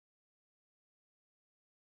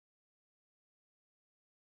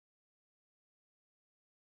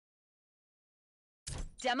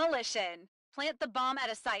Demolition. Plant the bomb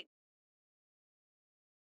at a site.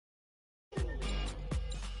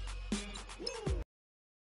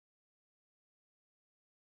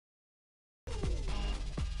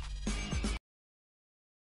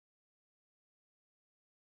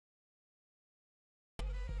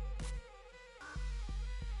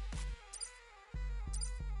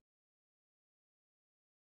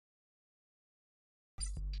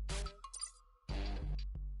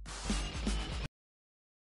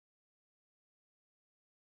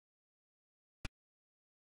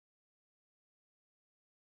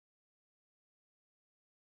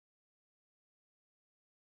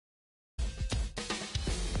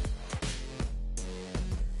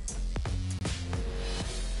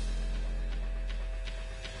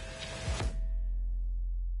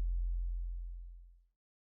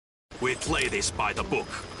 We play this by the book.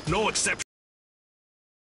 No exception.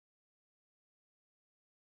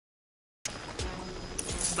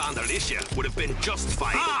 Standard issue would have been just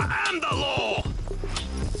fine. I am the law!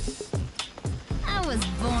 I was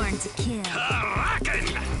born to kill.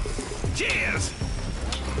 Kraken! Cheers!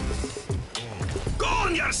 Go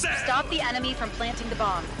on yourself! Stop the enemy from planting the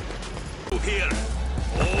bomb. Here.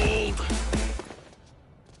 Hold.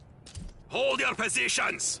 Hold your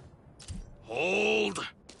positions. Hold.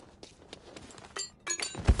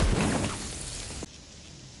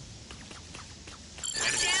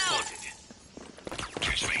 Enemy spotted.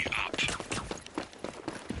 Catch me up.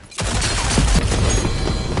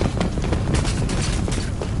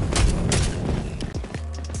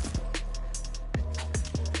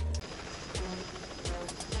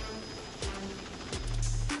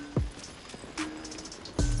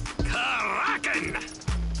 Kraken!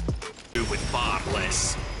 Do with far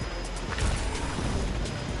less.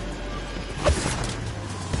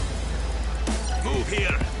 Move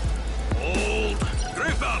here. Hold.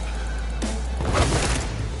 Group up.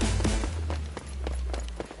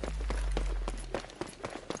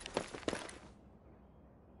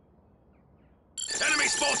 Enemy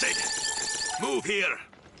spotted. Move here.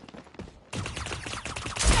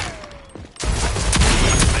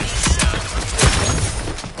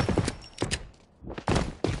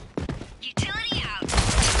 Utility out.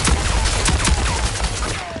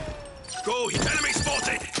 Go. Enemy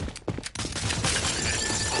spotted.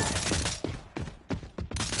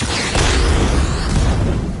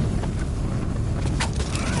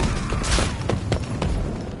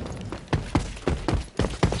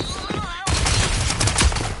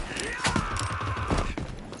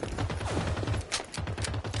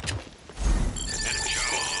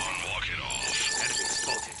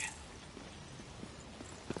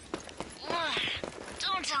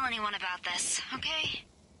 Don't tell anyone about this, okay?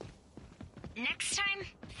 Next time,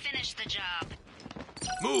 finish the job.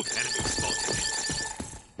 Move. Enemy spotted.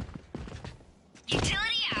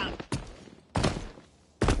 Utility out.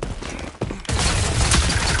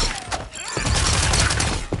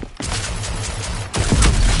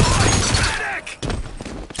 Medic!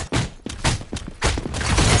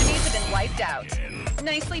 Enemies have been wiped out.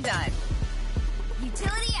 Nicely done.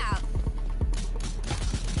 Utility out.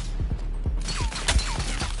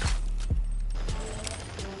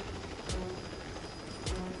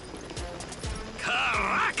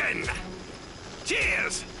 Kraken!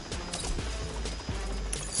 Cheers!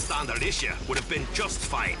 Standard issue would have been just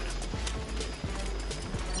fine.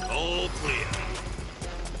 All clear.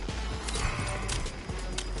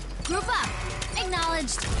 Group up.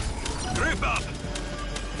 Acknowledged. Group up!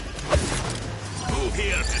 Move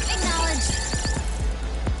here. Acknowledged.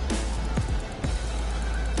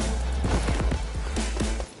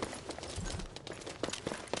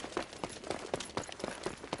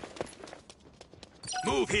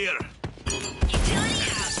 Move here. Utility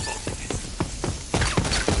out. Spotted. Utility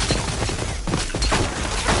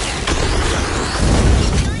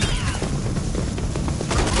out.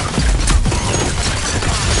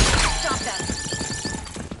 Stop them.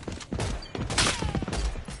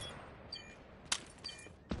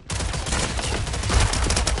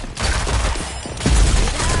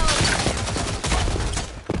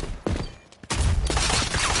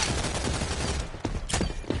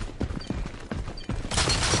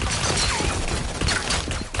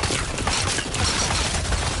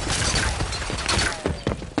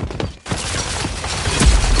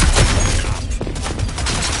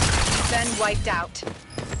 Then wiped out.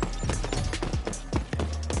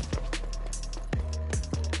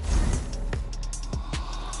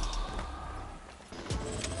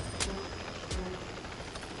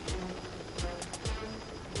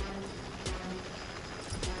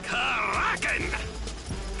 Kraken!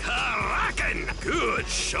 Kraken! Good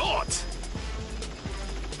shot!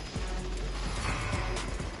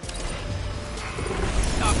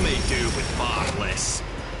 I've made do with far less.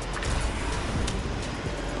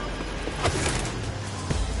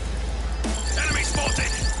 Enemy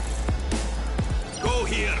spotted! Go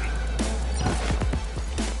here!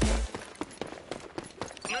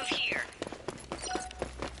 Move here.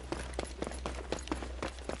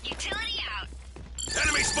 Utility out.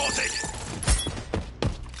 Enemy spotted!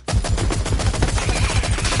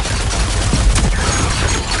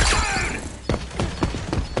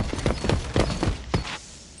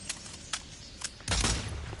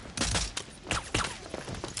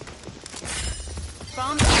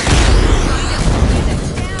 Bomb.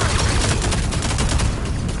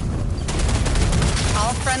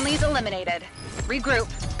 All friendlies eliminated. Regroup.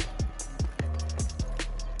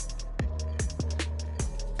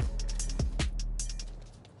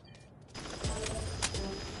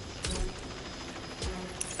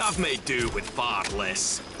 I've made do with far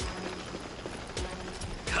less.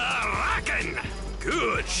 Kraken!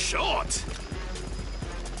 Good shot!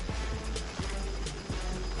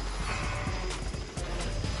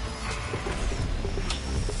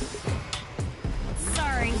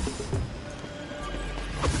 Sorry.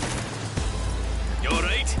 You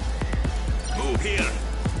alright? Move here.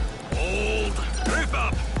 Hold. Group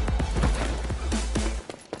up.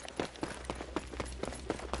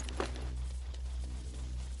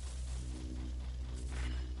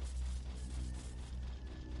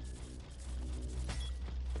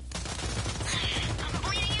 I'm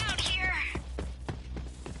bleeding out here.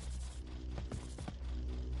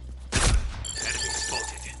 Enemy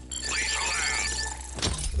spotted. Please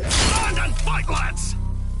allow. Stand and fight, lads!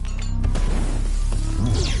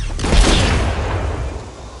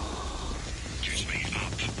 Choose me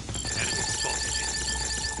up. Enemy spotted.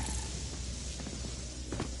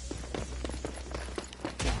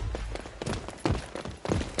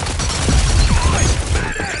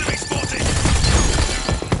 Enemy spotted!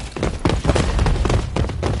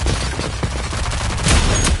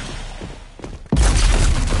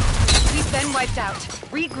 We've been wiped out.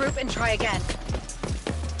 Regroup and try again.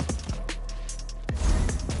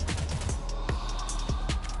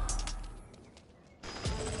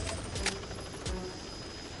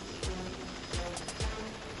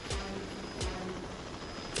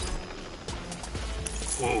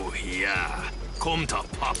 Oh, yeah. Come to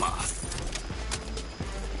Papa.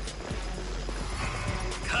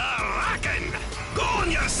 Kraken! Go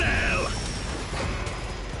on yourself!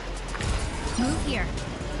 Move here.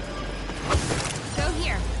 Go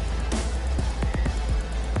here.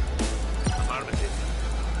 Affirmative.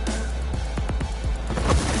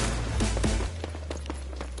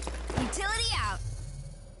 Utility out.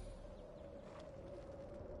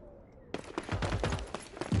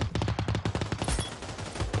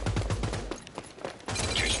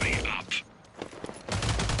 Choose me up.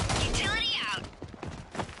 Utility out.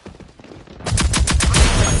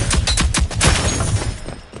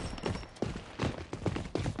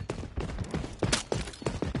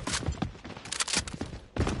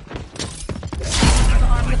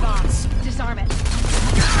 Arm the bombs. Disarm it.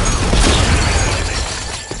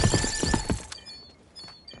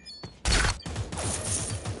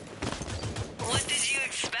 What did you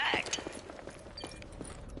expect?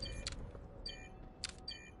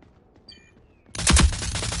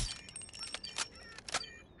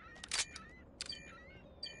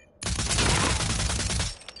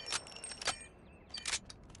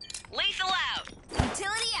 Lethal out.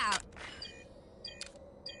 Utility out.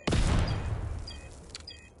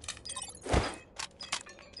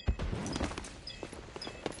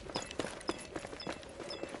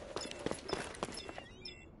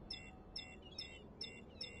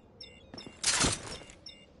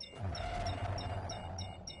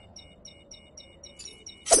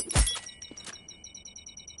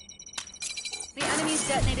 The enemies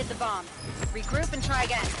detonated the bomb. Regroup and try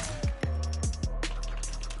again.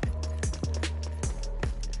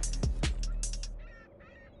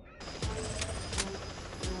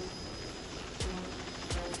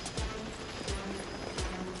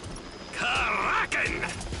 Kraken!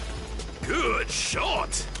 Good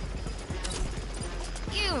shot!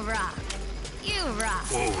 You rock. You rock.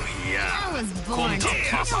 Oh, yeah. I was born. Come to You're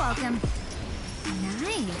Papa. welcome.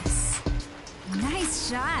 Nice. Nice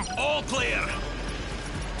shot. All clear.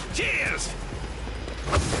 Cheers!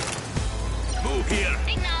 Move here.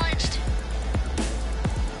 Acknowledged.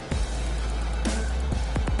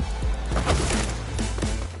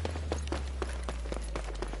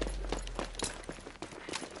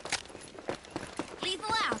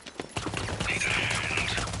 Lethal out.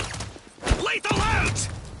 Lethal out!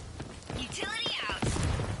 Utility out.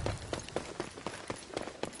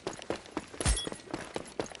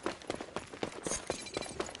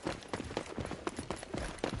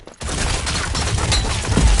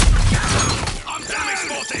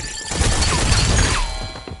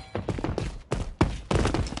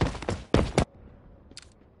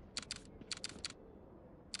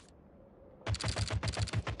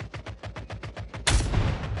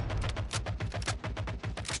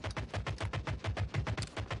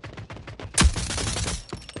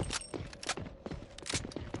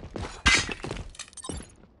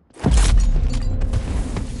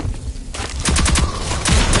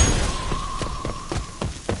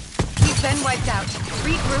 been wiped out.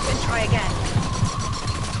 Regroup and try again.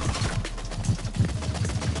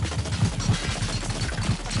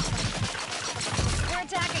 We're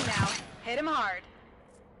attacking now. Hit him hard.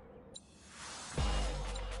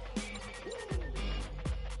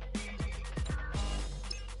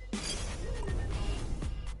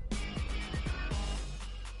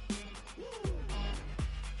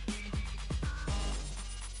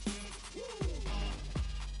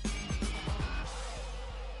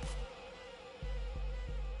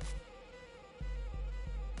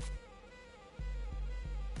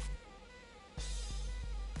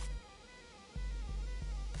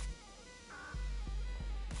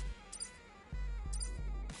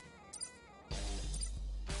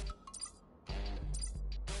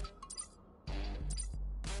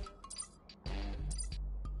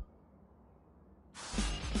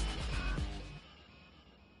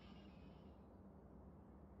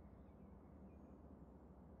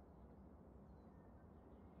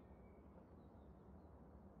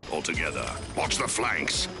 All together. Watch the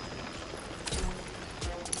flanks.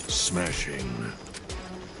 Smashing.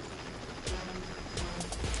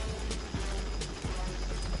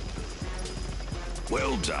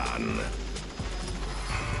 Well done.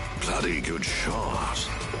 Bloody good shot.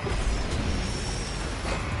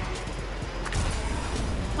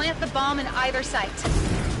 Plant the bomb in either site.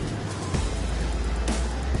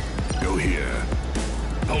 Go here.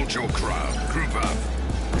 Hold your ground. Group up.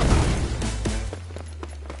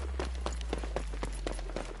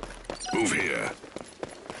 Move here.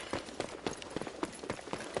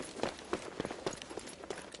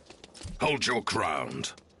 Hold your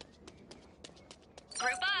ground.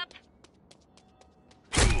 Group up.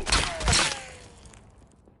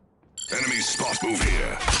 Enemy spot. Move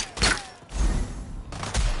here.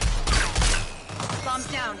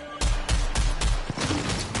 Bomb's down.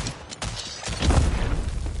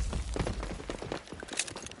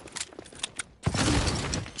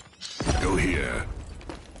 Go here.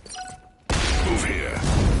 Move here.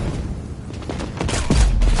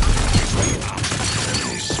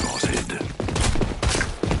 Enemy spotted.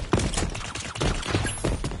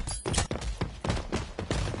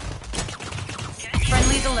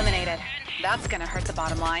 Friendly's eliminated. That's gonna hurt the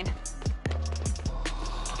bottom line.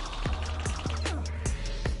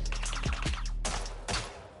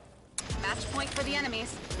 Match point for the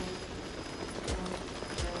enemies.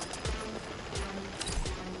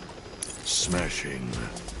 Smashing.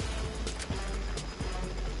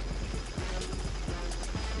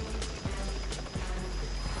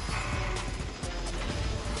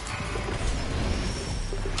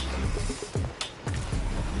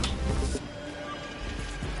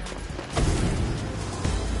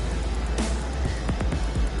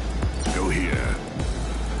 Go here.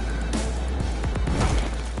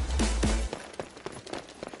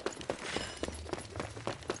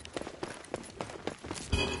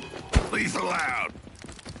 Lethal out.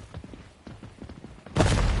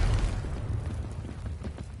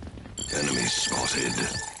 Enemy spotted.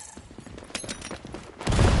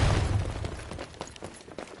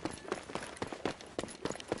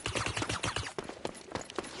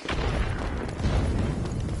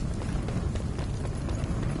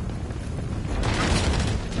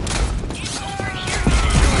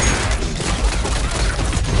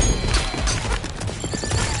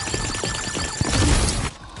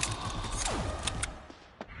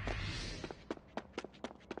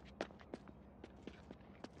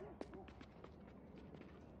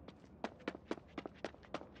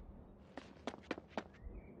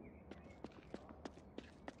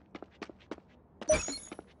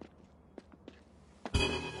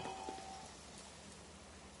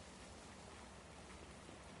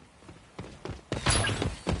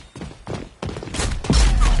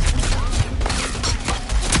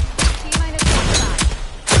 T-minus 45.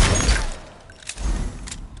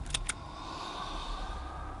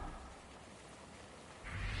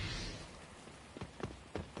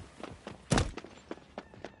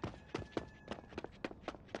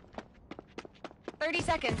 30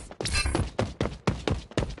 seconds.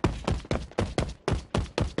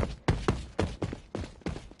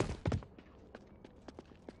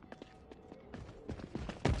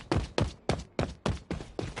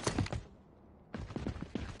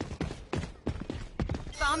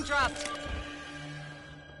 Bomb dropped.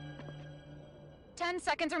 10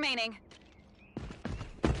 seconds remaining.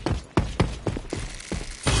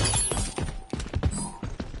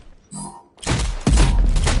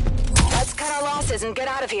 Let's cut our losses and get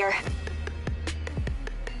out of here.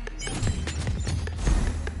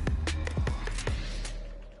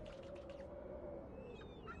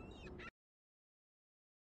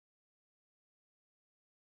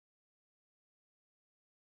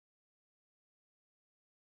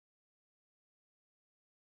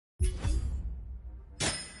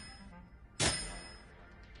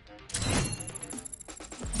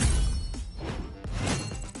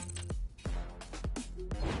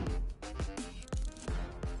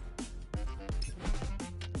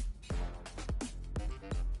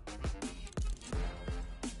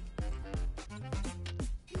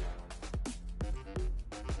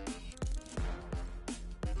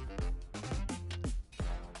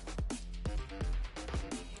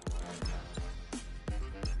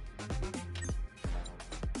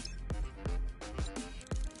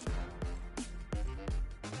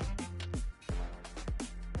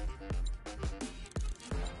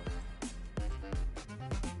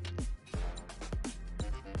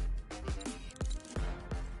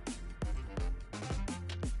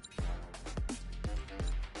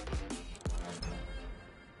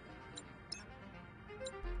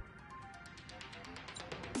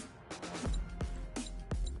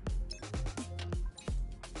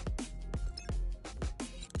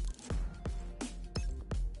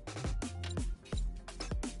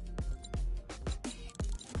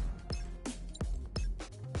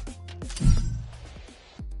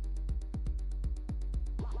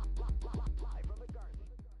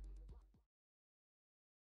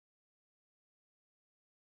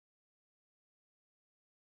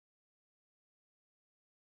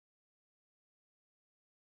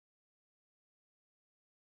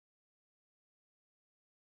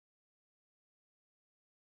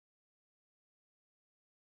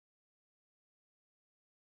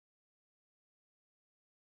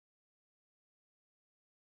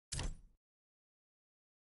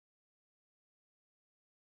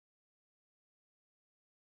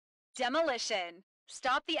 Demolition.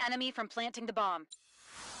 Stop the enemy from planting the bomb.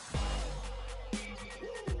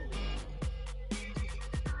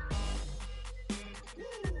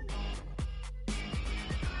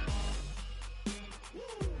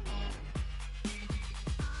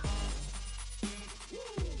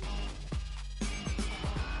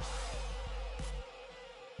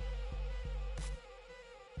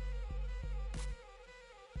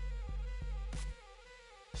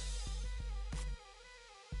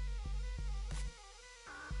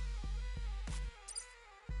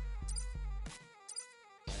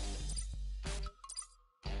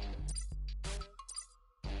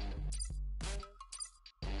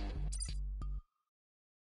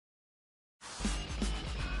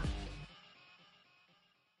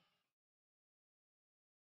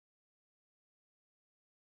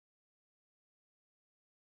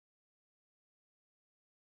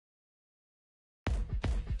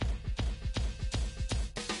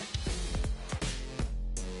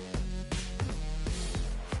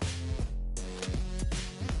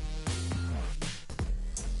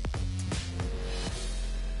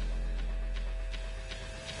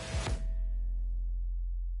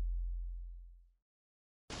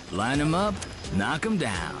 Line them up, knock them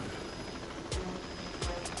down.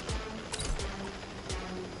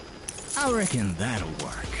 I reckon that'll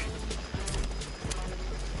work.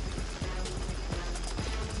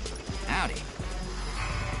 Howdy.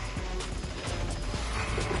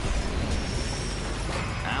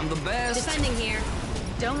 I'm the best. Defending here.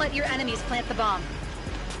 Don't let your enemies plant the bomb.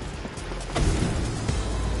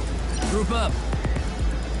 Group up.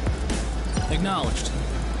 Acknowledged.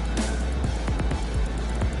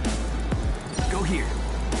 Go here.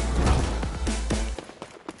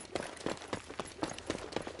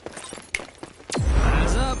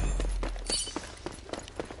 Eyes up.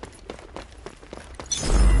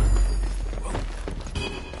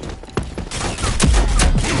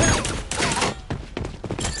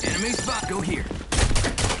 Enemy spot. Go here.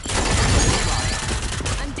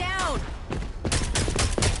 I'm down.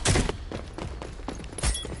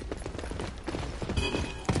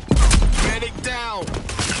 Medic down.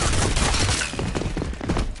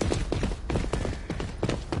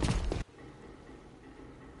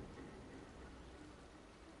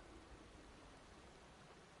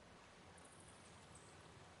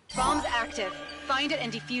 Bomb's active. Find it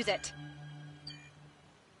and defuse it.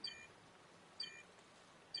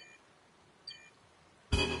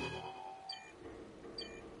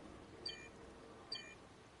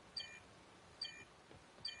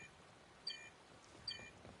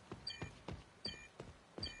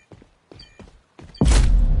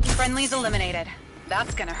 Friendlies eliminated.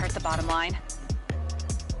 That's gonna hurt the bottom line.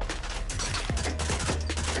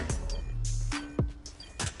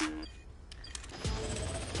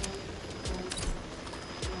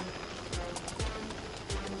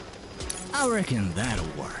 I reckon that'll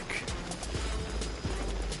work.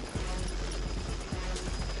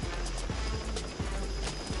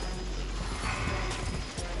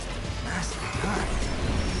 Nice and tight.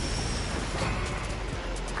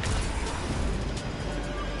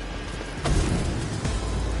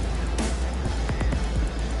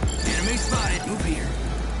 Enemy spotted. Move here.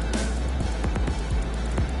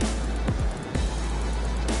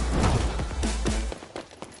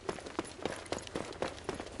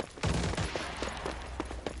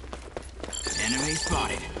 Enemy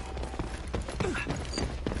spotted.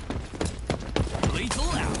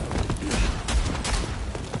 Lethal out.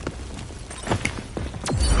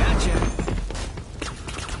 Gotcha.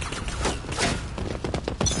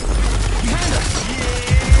 Behind us.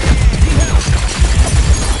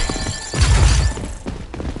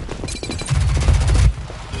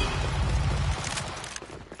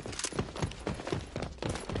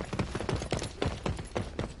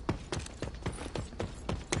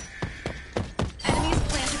 Enemies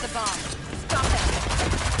planted the bomb. Stop them.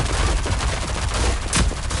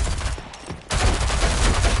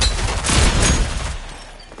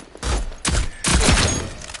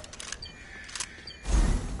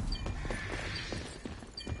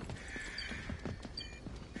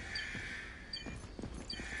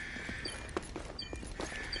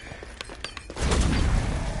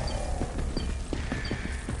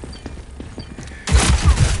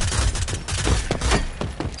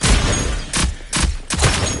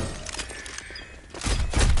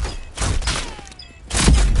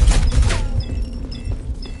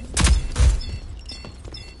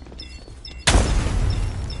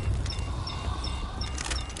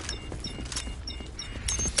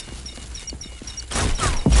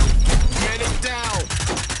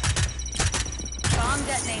 Bomb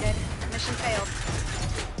detonated. Mission failed.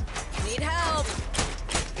 Need help.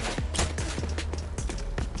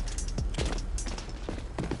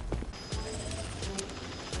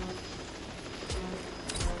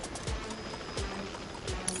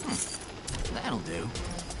 That'll do.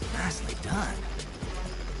 Nicely done.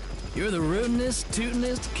 You're the rootinest,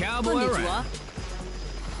 tootinest cowboy around.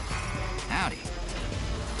 Howdy.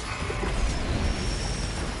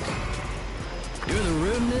 You're the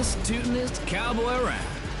rootinest, tootinest cowboy around.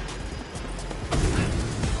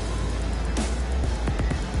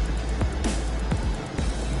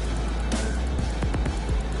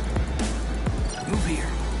 Move here.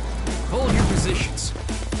 Hold your positions.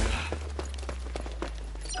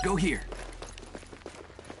 Go here.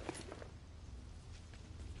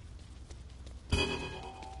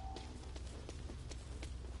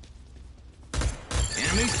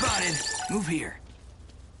 Enemy spotted. Move here.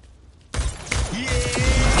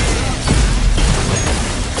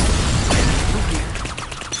 Move here.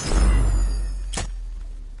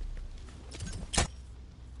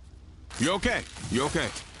 You okay? You okay?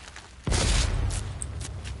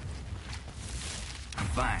 I'm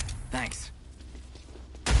fine. Thanks.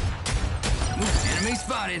 Enemy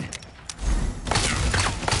spotted.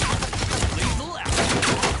 Lethal out.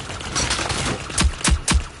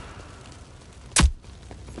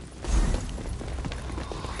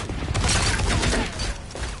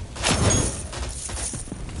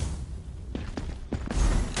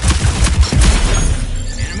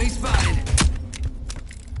 Enemy spotted.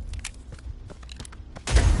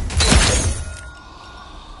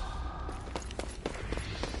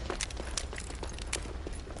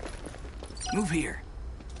 Move here.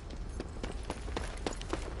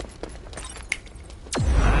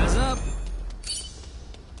 Eyes up.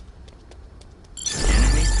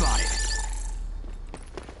 Enemy spotted.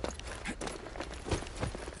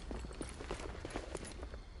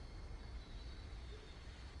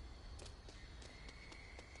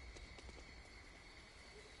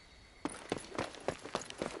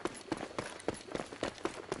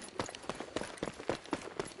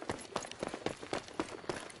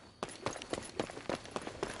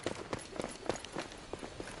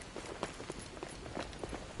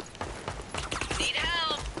 Need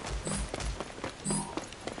help.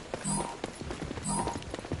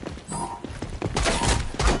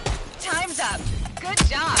 Time's up. Good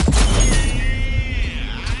job.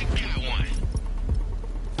 I got one.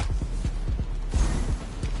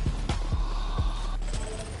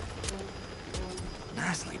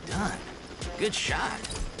 Nicely done. Good shot.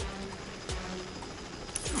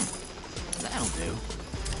 That'll do.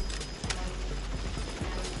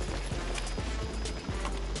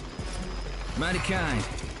 Mighty kind.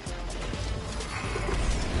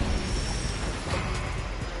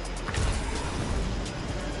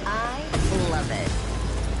 I love it.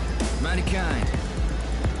 Mighty kind.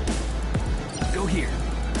 Go here.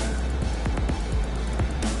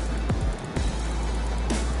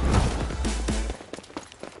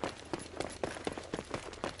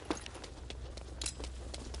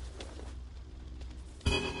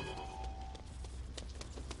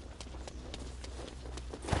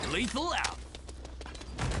 Lethal out.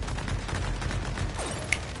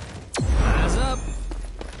 Eyes up.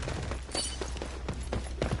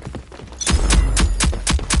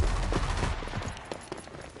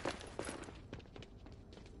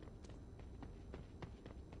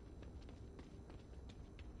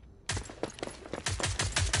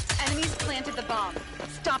 Enemies planted the bomb.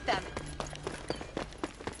 Stop them.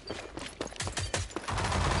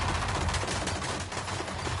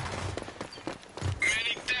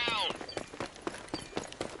 Medic down.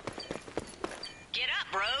 Get up,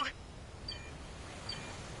 Rogue.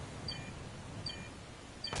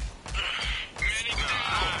 Medic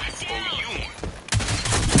down. Oh, you.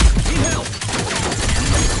 Need help.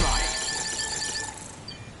 Enemy spotted.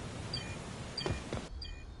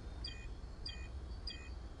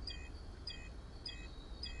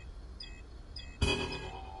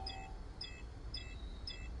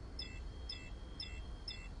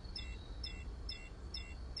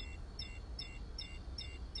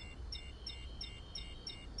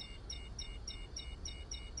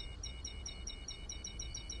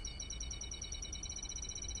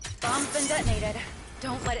 Bomb's been detonated.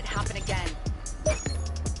 Don't let it happen again.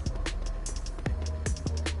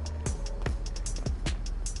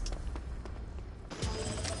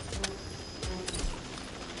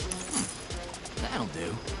 That'll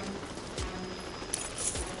do.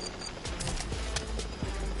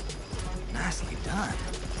 Nicely done.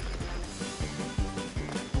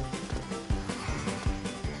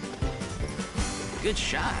 Good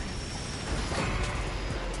shot.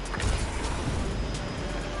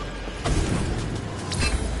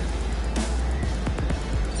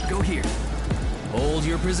 Go here. Hold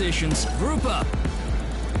your positions. Group up.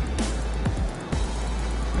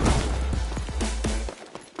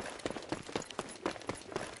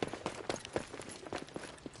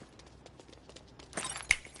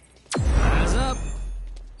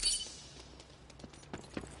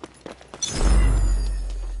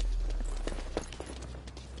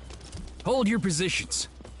 Hold your positions.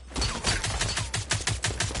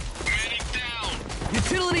 Medic down.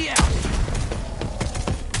 Utility out!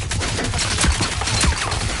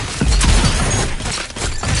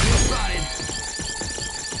 Spotted.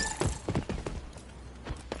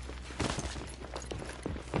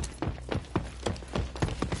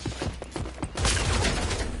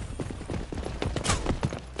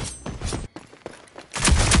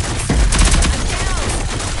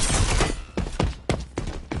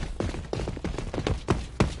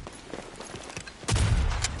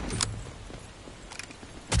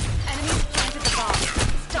 Enemies planted the bomb.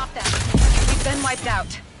 Stop them. We've been wiped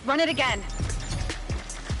out. Run it again.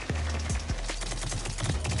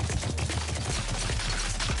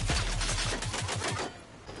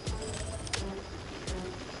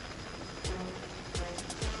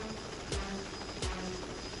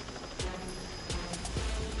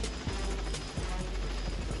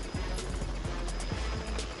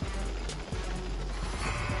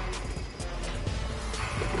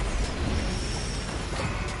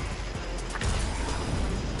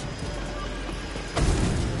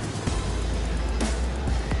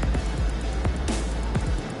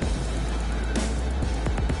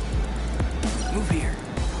 Move here.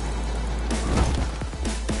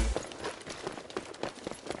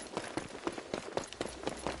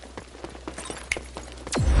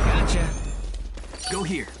 Gotcha. Go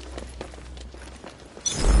here.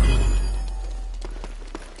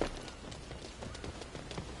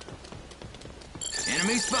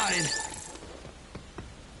 Enemy spotted.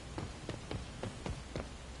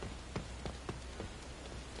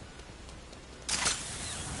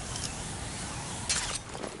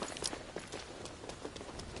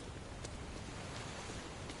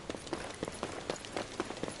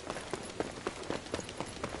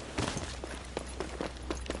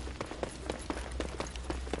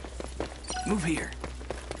 Move here.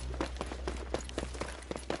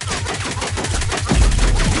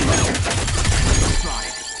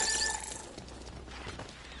 Spotted.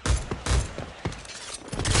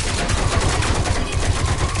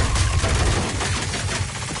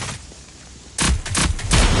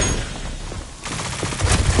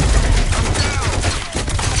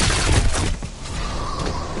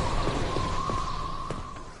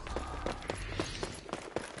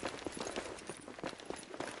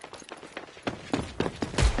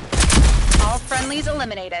 All friendlies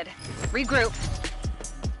eliminated. Regroup.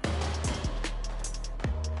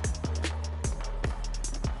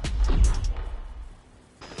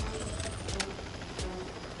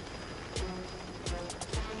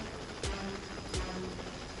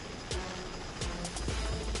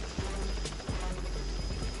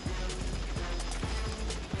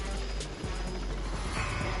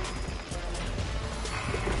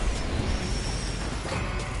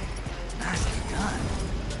 Nicely done.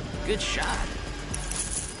 Good shot.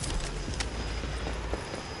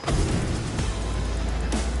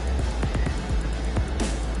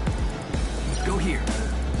 Go here.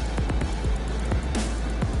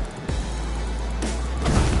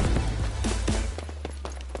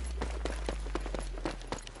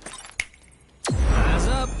 Eyes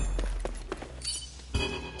up.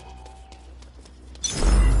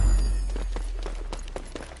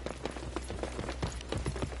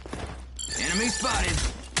 Enemy spotted.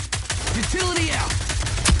 Utility out.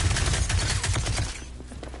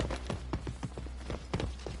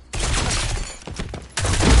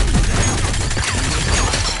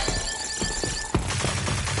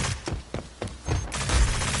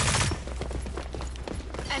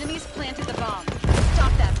 Enemies planted the bomb.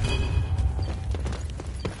 Stop them.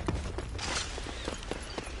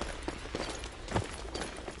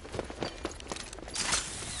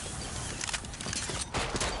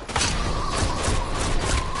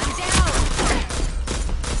 I'm down.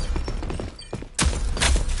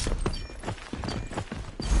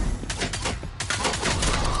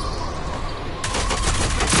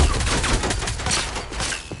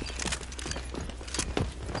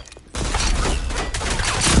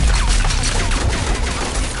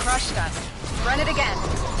 You crushed us. Run it again.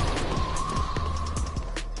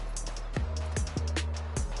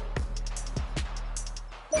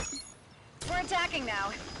 We're attacking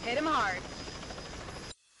now. Hit him hard.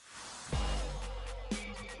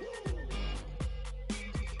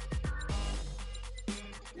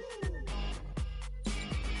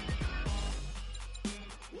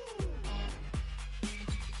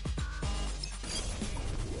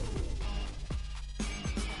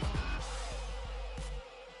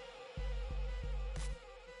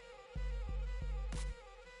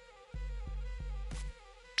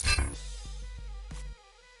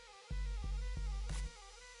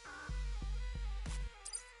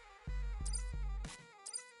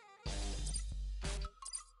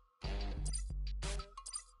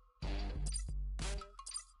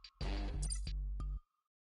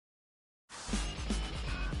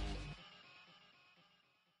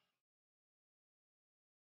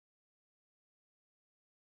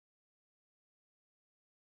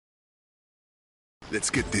 Let's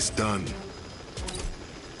get this done.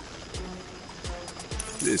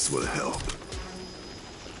 This will help.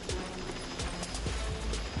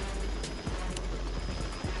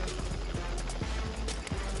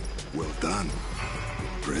 Well done.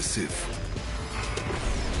 Impressive.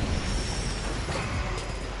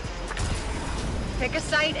 Pick a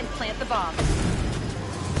site and plant the bomb.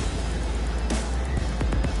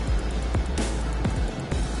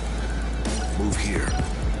 Move here.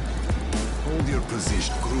 Hold your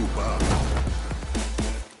position. Group up.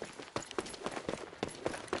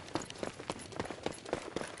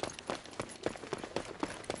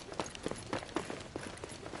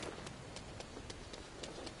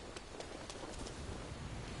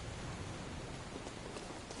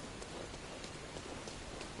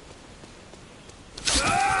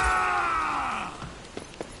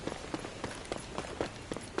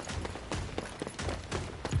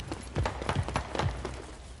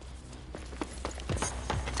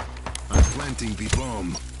 Planting the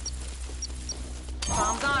bomb.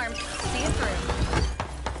 Bomb's armed. See it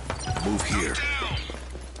through. Move here.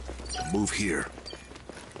 Move here.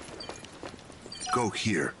 Go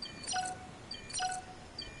here.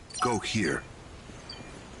 Go here.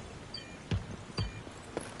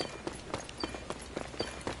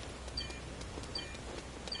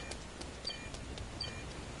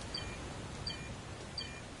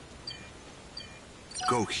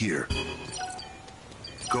 Go here.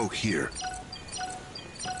 Go here.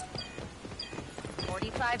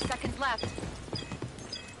 45 seconds left.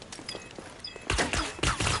 I'm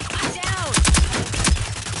down!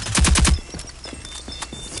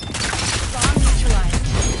 Bomb neutralized.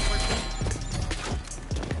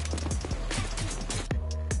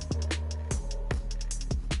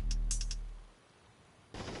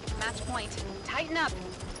 Match point. Tighten up.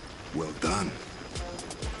 Well done.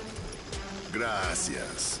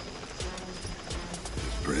 Gracias.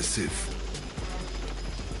 Impressive.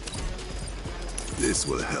 This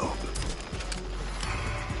will help.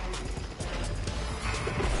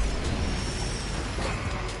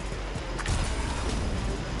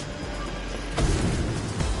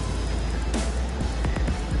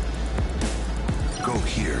 Go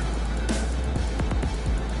here.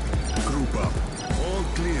 Group up. All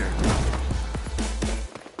clear.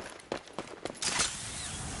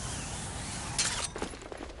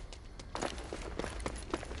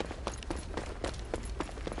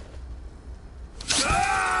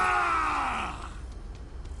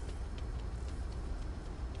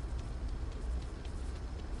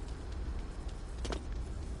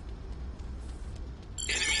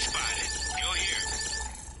 Enemy spotted. Go here.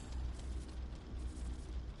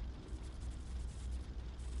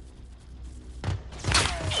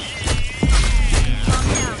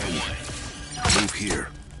 Move here.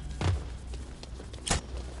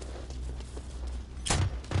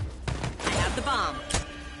 I have the bomb.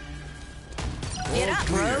 Get up,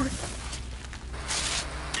 Rogue.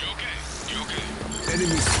 You okay? You okay?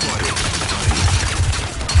 Enemy spotted.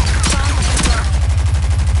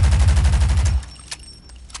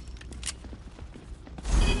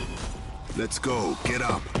 Let's go. Get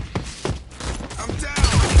up. I'm down.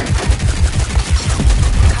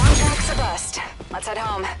 Contact's a bust. Let's head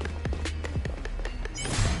home.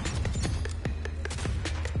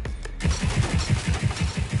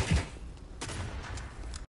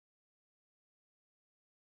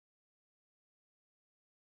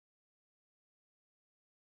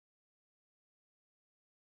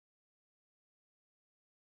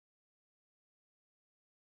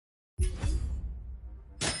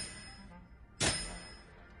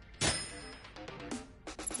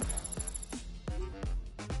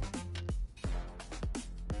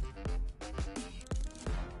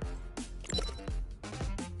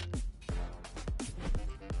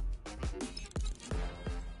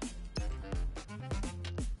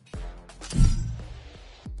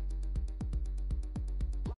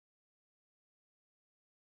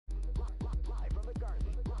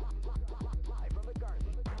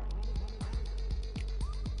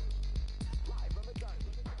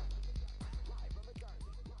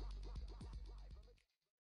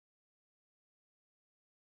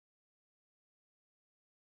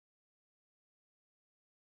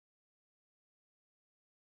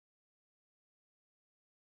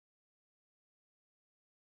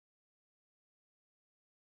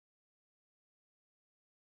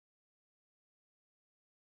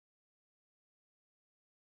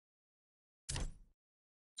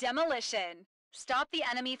 Demolition. Stop the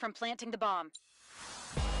enemy from planting the bomb.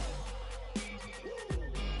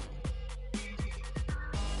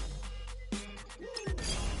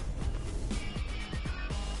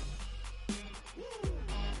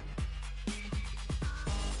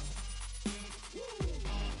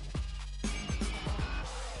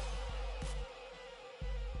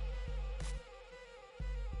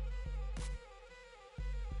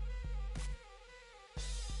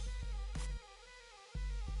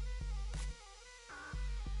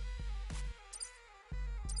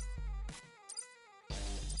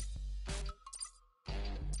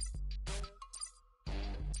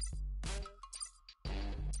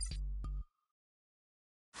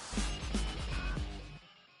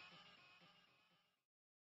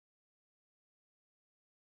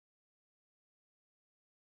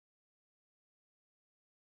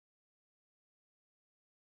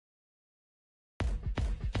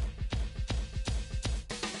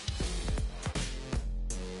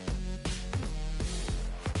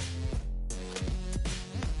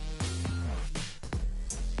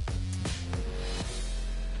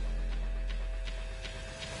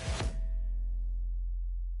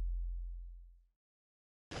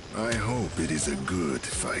 is a good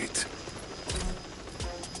fight.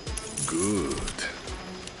 Good.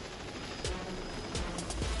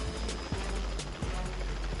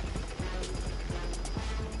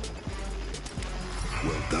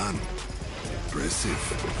 Well done. Impressive.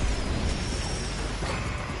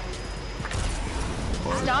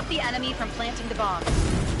 Stop the enemy from planting the bomb.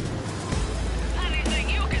 Anything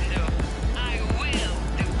you can do, I will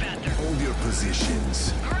do better. Hold your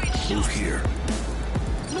positions. Great shot. Move here.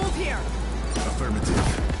 Move here! Affirmative.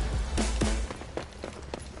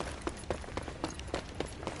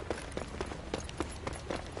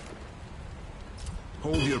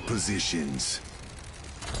 Hold your positions.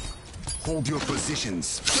 Hold your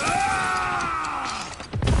positions.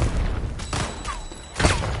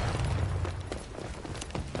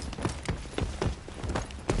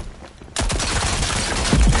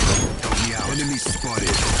 Help me out. Enemy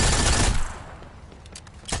spotted.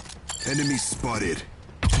 Enemy spotted.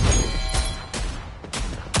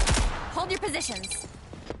 Hold your positions.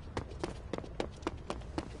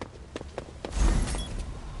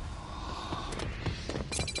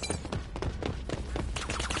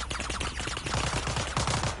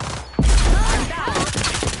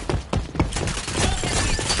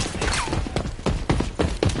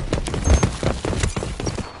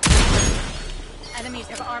 Enemies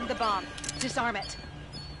have armed the bomb. Disarm it.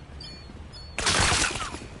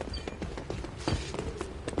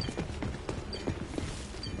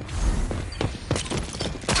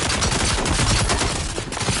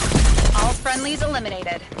 All friendlies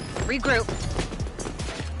eliminated. Regroup.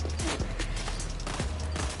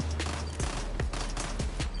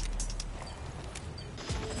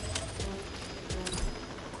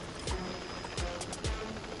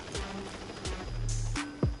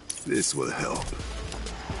 This will help.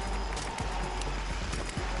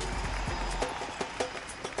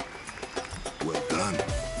 Well done.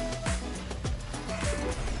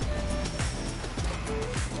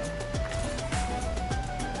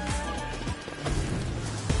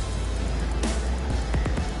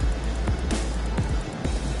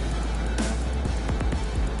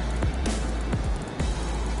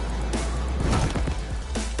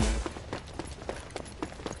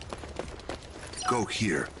 Go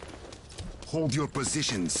here. Hold your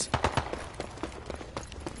positions.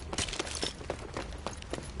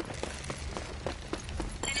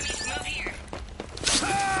 Enemies move here.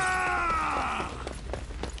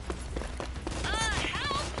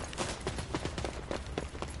 Help!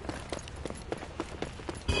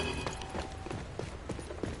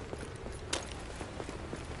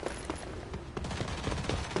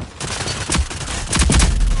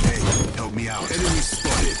 Hey, help me out. Enemy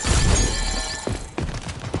spotted.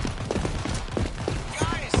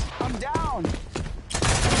 Guys, I'm down.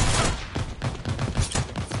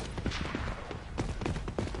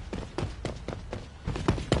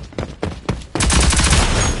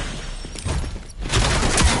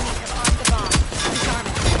 Have armed the bomb.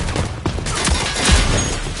 Disarm it.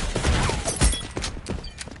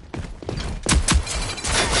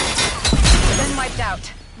 Been wiped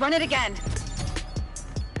out. Run it again.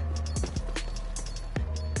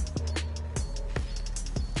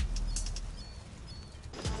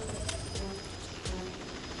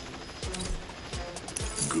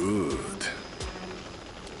 Good.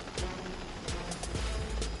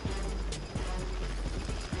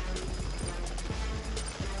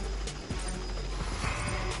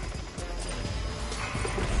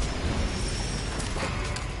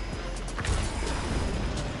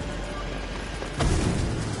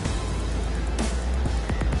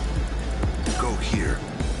 Go here.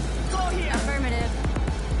 Go here. Affirmative.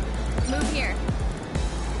 Move here.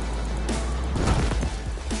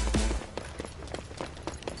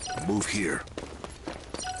 Move here.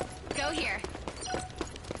 Go here.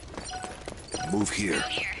 Move here. Go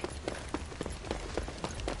here.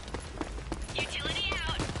 Utility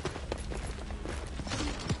out.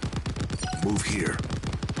 Move here.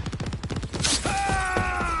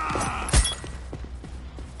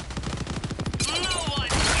 No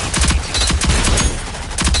one.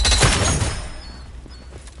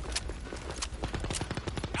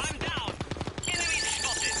 I'm down. Enemy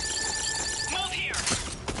spotted. Move here.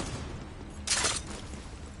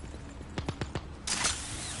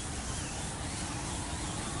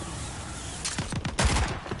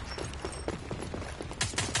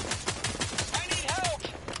 I need help.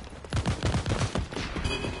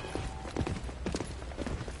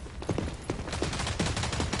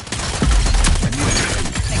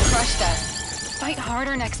 They crushed us. Fight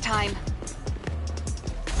harder next time.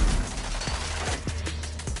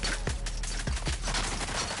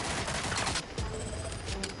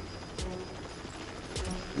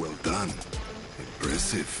 Well done.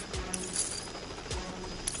 Impressive.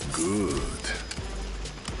 Good.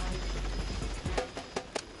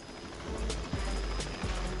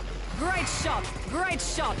 Great shot! Great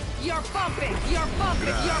shot! You're bumping! You're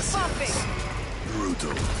bumping! You're bumping!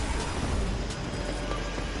 Brutal.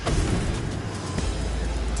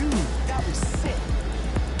 Dude, that was sick.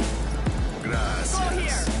 Gracias. Go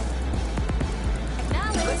here!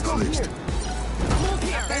 Let's go Acknowledged. here. Move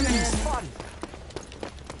here! Enemy spotted.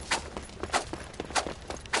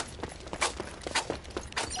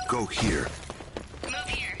 Go here. Move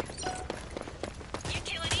here.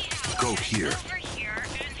 Utility out. Go here. Over here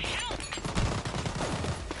and help.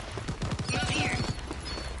 Move here.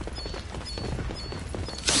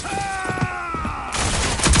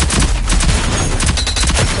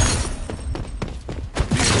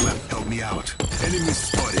 Vehicle left, help me out. Enemy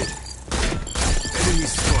spotted. Enemy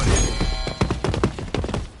spotted.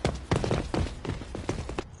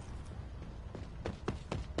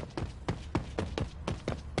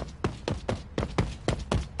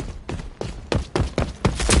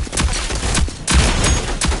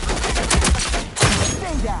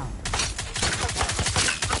 Stay down.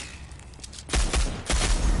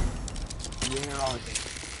 Where are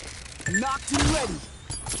they? Knocked and ready.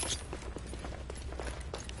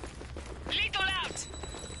 Lethal out.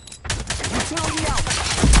 Utility out.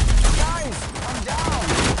 Guys, I'm down.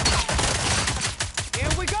 Here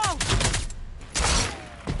we go!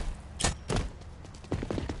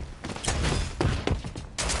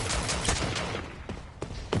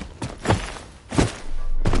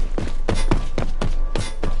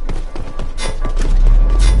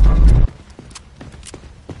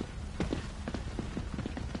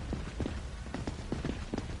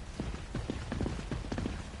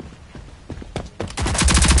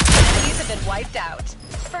 Enemies have been wiped out.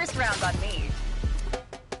 First round on me.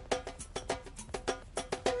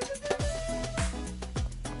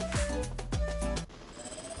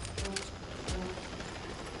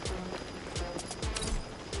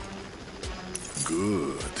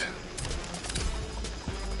 Good.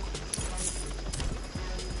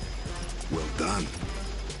 Well done.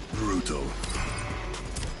 Brutal.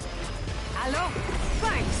 Hello?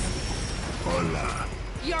 Thanks! Hola.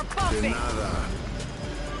 You're De bumping! nada.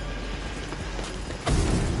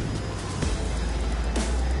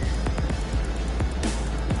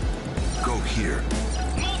 Go here.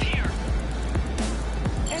 Move here.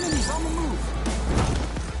 Enemies on the move.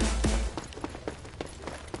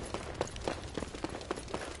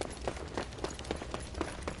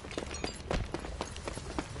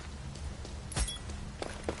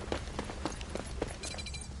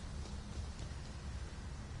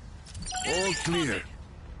 All clear.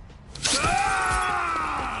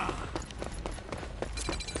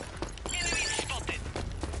 Enemy spotted.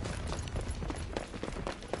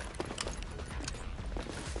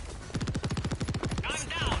 I'm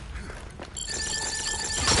down.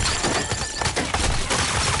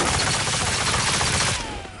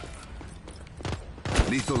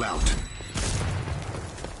 Lethal out.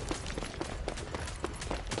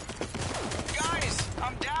 Guys,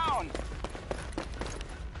 I'm down.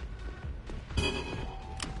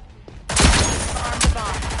 Arm the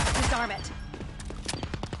bomb. Disarm it.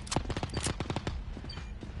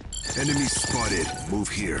 Enemy spotted. Move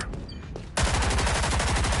here.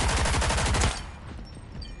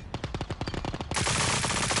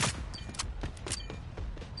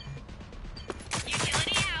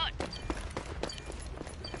 Utility out.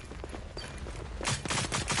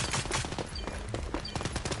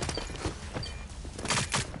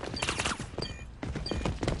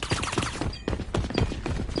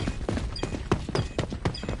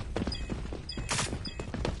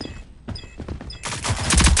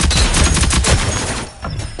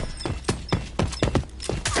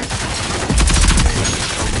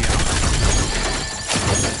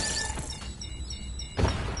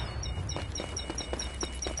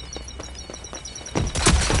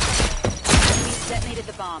 Enemies detonated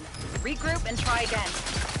the bomb. Regroup and try again.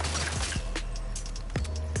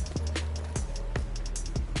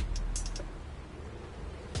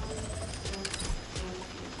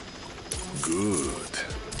 Good.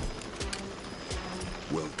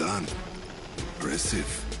 Well done.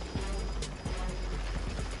 Impressive.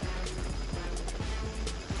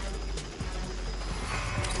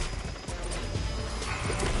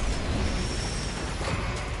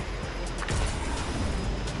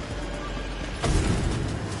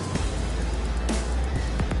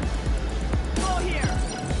 Go here!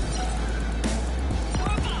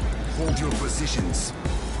 Hold your positions.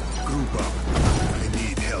 Group up. I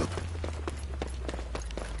need help.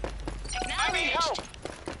 Acknowledged. help.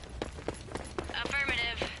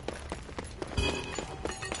 Affirmative.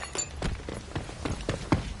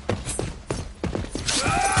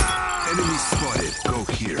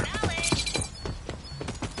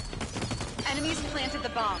 Enemies planted the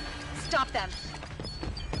bomb. Stop them.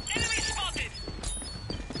 Enemy spotted!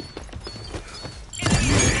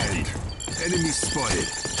 Enemy spotted.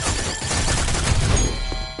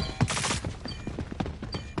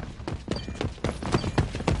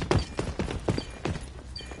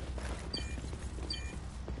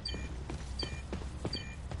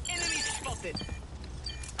 Enemy spotted!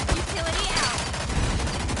 Utility out.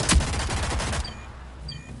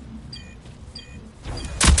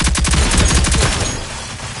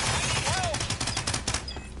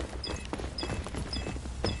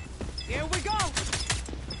 Here we go!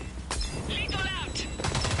 Lethal out!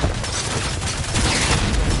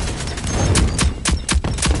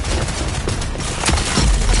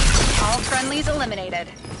 All friendlies eliminated.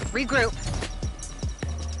 Regroup.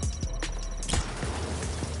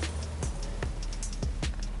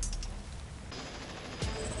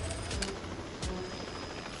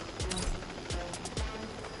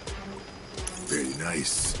 Very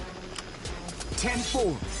nice.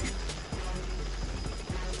 10-4.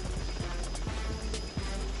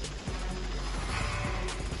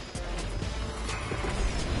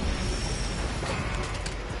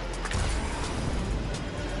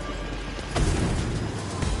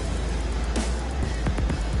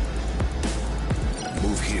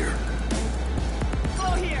 Move here.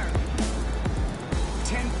 Go here!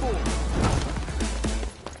 10-4.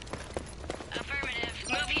 Affirmative.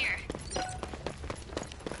 Move here.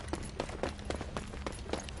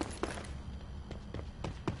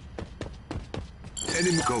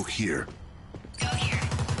 Enemy go here. Go here.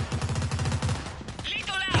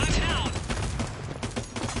 Lethal out! Down!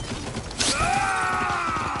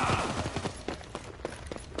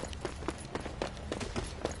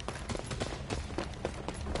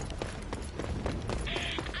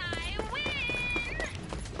 I win!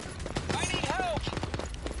 I need help!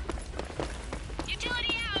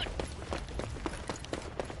 Utility out!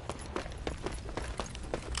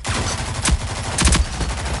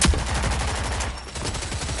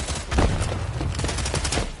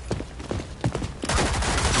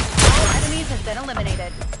 All enemies have been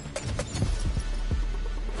eliminated.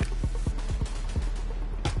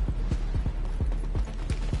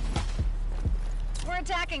 We're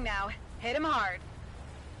attacking now. Hit him hard.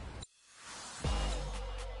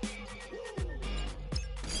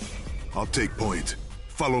 I'll take point.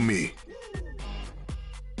 Follow me.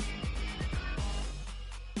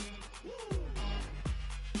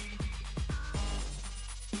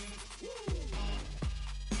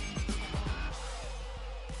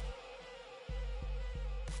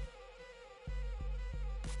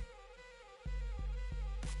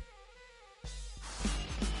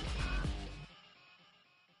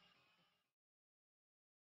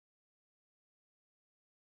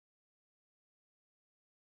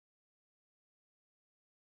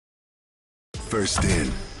 First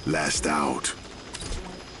in, last out.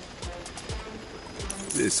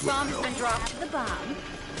 This will Bomb's help. been dropped. The bomb.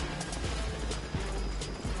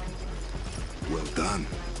 Well done.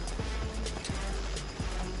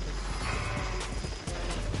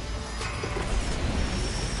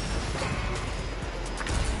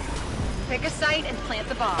 Pick a site and plant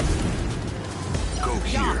the bomb. Go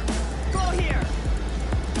here. Go here!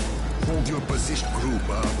 Hold your position, group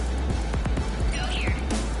up. Go here.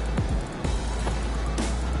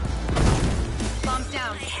 Bomb's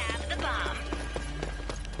down. I have the bomb.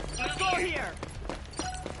 Move Go here. here!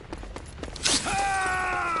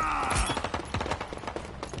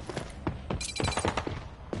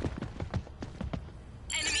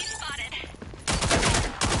 Enemy spotted.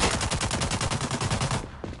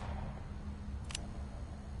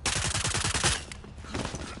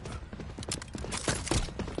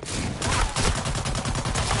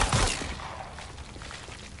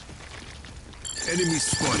 Enemy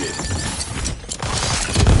spotted.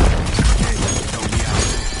 Help me out.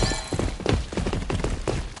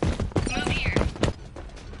 Move here.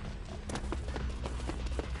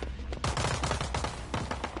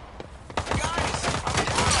 Guys, I'm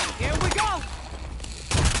down! Here we go!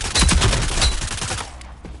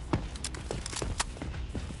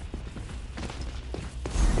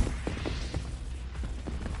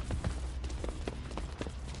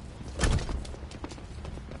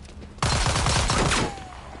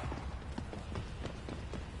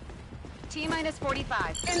 T-minus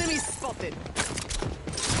 45. Enemy spotted!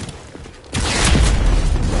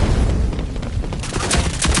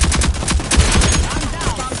 I'm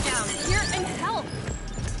down! Bomb's down. Here and help.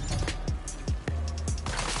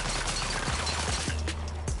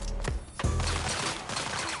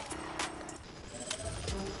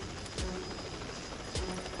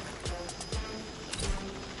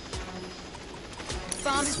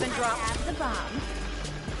 Bomb has been dropped. Have the bomb.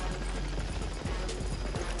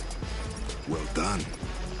 Well done.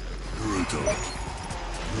 Brutal.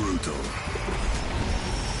 Brutal.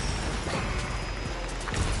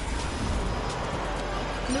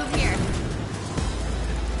 Move here.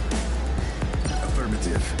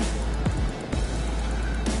 Affirmative.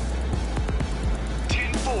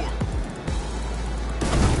 10-4.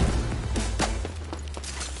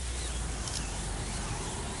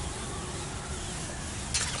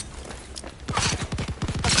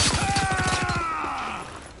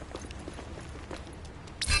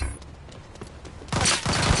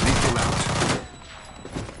 Lethal out.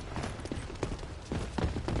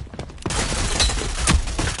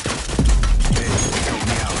 Hey, help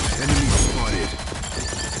me out. Enemy spotted.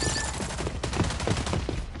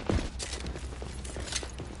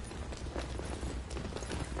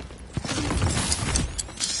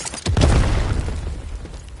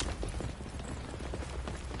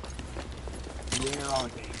 Where are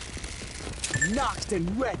they? Knocked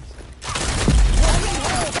and ready.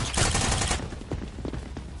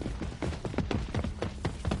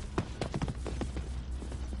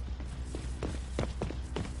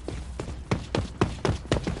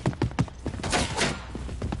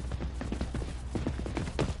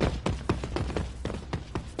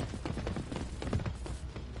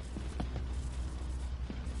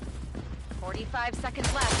 Five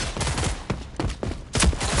seconds left.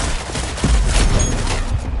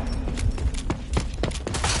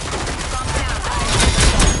 Bomb down.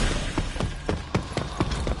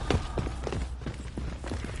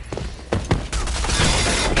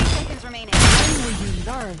 8 seconds remaining. When will you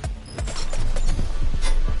learn?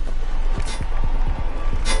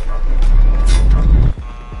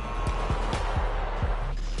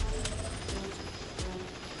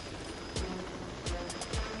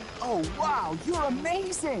 Oh, wow, you're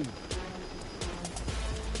amazing!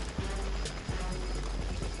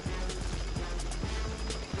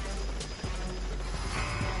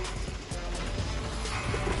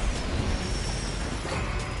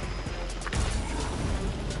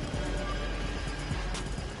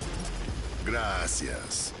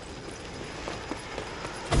 Gracias.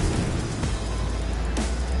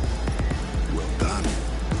 Well done.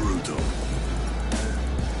 Brutal.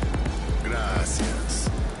 Gracias.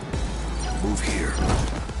 Move here.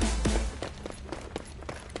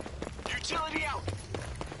 Utility out.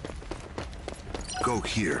 Go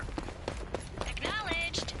here.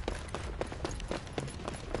 Acknowledged.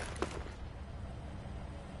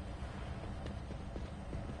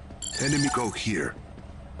 Enemy go here.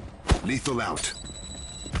 Lethal out.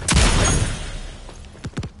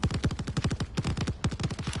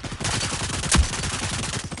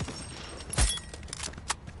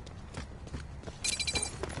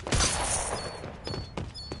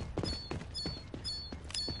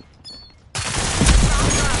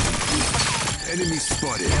 Enemy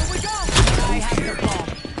spotted. Here we go! I have here. the bomb.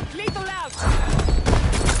 Lethal out!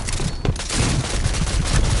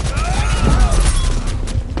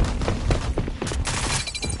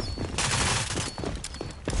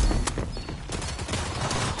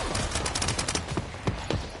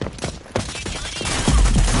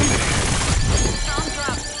 Bomb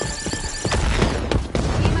dropped.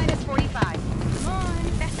 T-minus 45. Come on.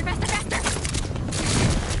 Faster, faster, faster.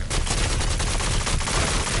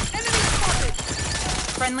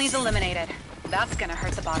 Friendlies eliminated. That's gonna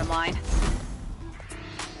hurt the bottom line.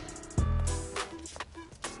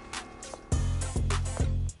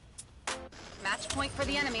 Match point for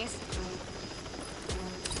the enemies.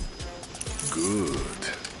 Good.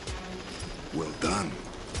 Well done.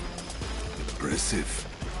 Impressive.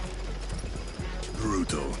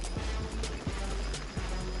 Brutal.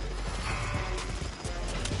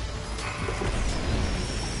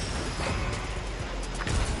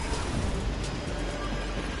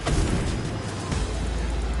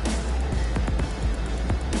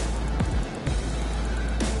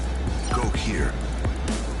 Go here.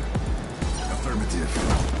 Affirmative.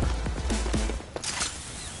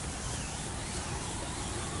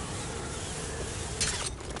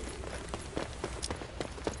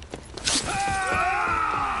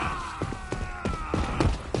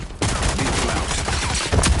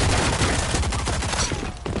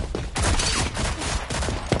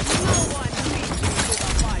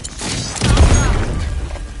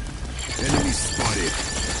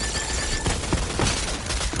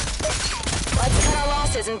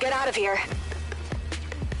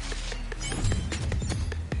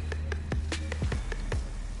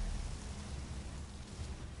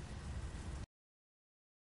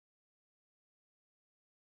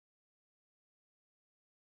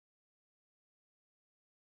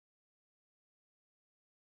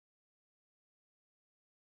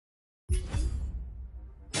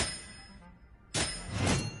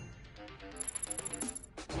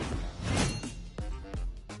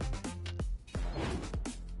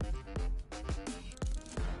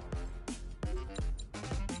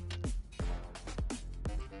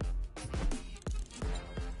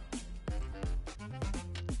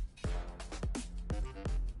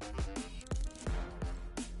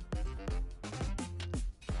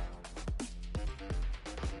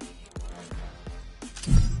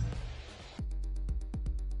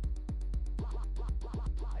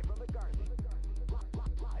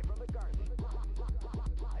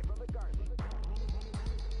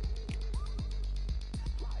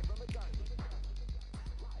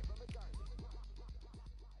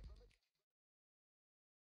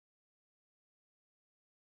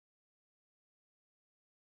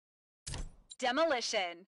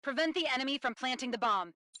 Demolition. Prevent the enemy from planting the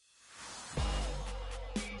bomb.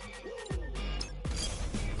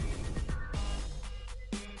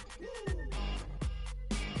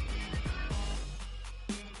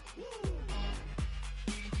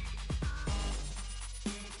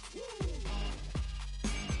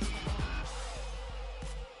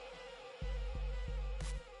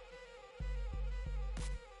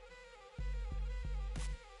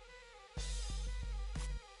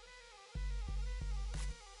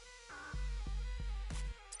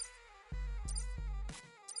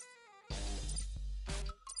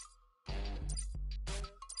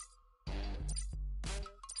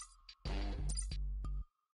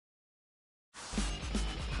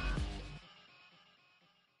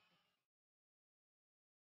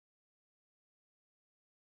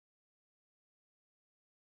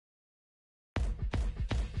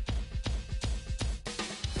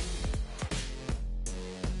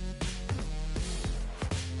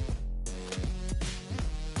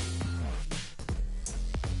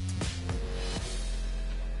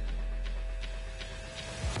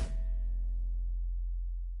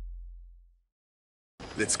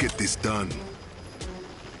 Let's get this done.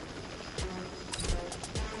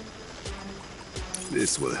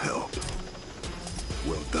 This will help.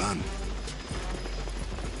 Well done.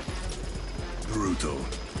 Brutal.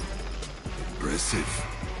 Impressive.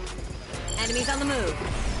 Enemies on the move.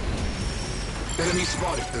 Enemy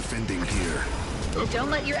spotted. Defending here.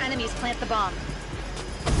 Don't let your enemies plant the bomb.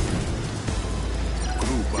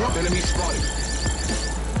 Group up. Enemy spotted.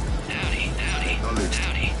 Knowledge.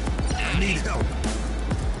 I need help.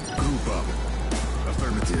 Group up.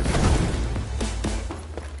 Affirmative.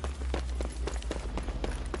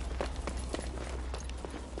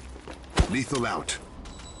 Lethal out.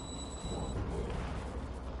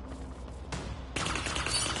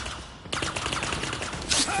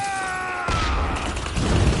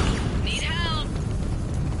 Need help.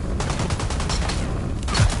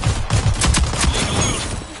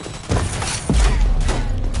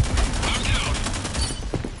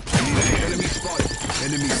 Enemy spotted.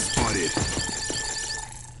 Enemy spotted.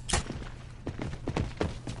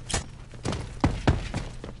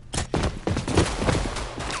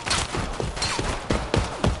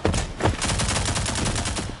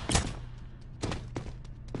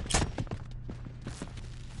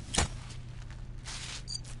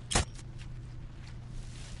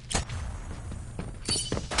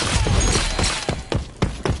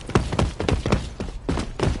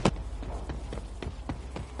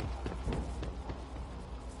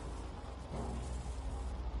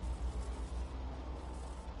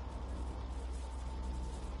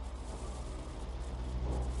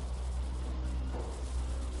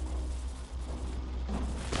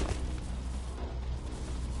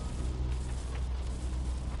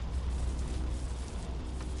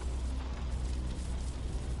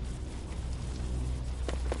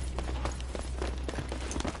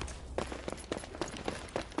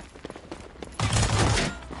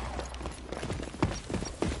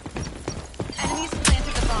 Enemies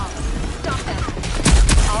planted the bomb. Stop them.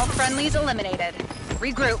 All friendlies eliminated.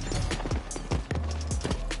 Regroup.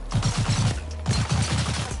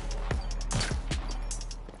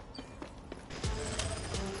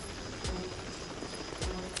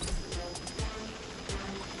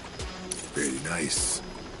 Very nice.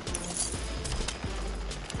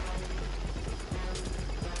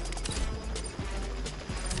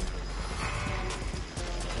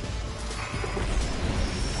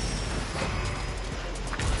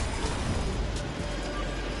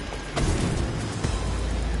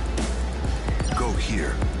 Go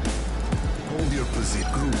here. Hold your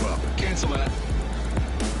position. Group up. Cancel that.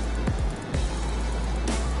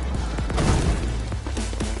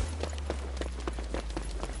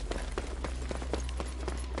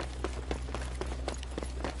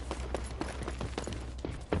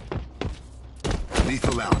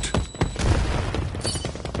 Lethal out.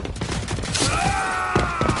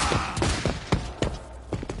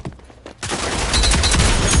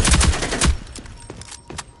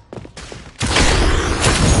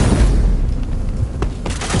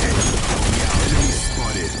 Enemy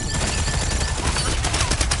spotted.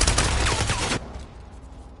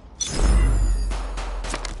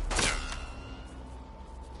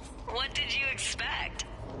 What did you expect?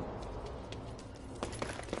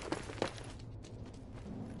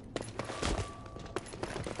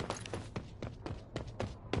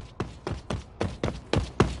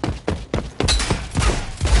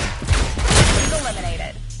 He's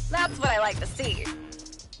eliminated. That's what I like to see.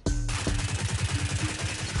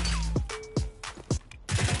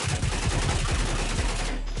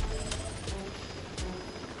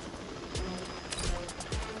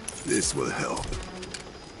 This will help.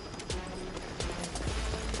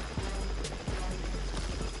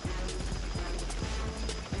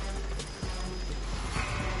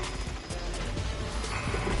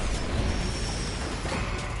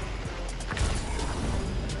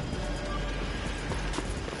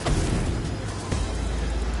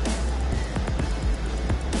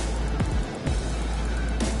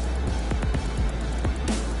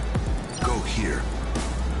 Go here.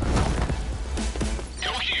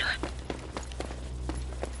 Go here.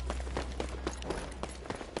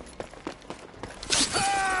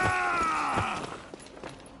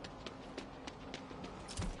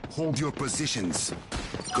 Hold your positions.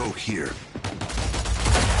 Go here.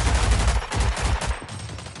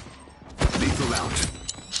 Lethal out.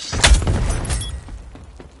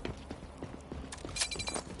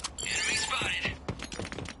 Enemy spotted.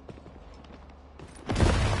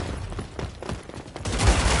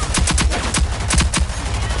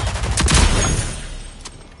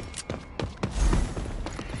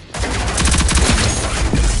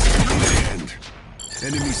 End.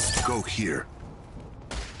 Enemies go here.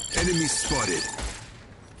 Enemy spotted.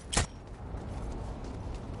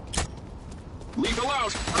 Lethal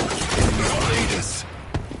out. Enemies behind us.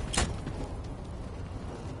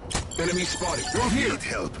 Enemy spotted. Go here. Need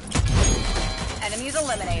help. Enemies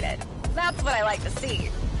eliminated. That's what I like to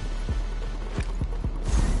see.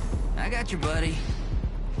 I got you, buddy.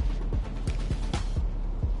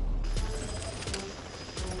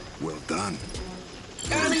 Well done.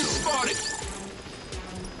 Enemy spotted.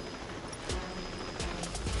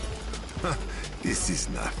 This is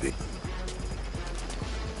nothing.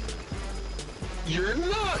 You're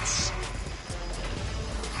nuts.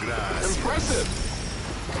 Gracias. Impressive.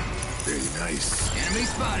 Very nice. Enemy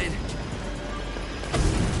spotted.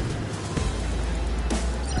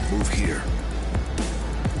 Move here.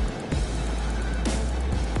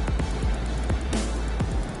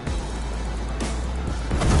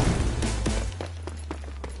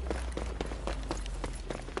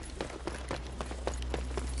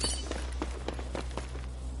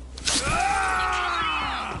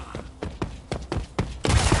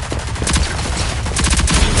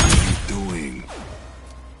 What are you doing?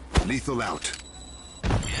 Lethal out.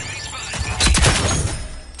 Enemy spotted.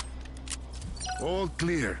 All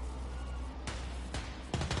clear.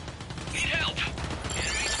 Need help.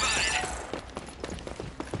 Enemy spotted.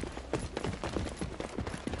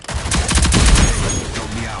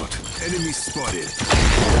 Help me out. Enemy spotted.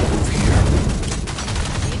 Move here.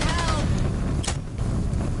 Need help.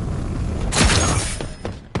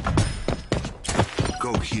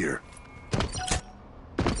 Go here.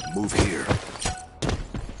 Move here.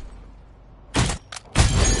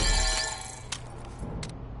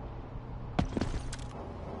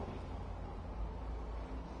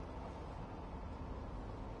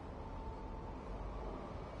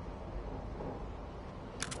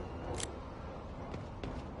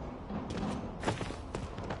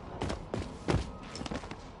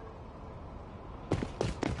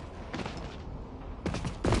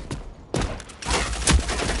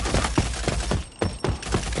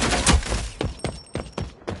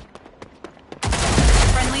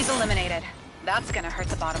 Friendlies eliminated. That's gonna hurt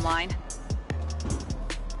the bottom line.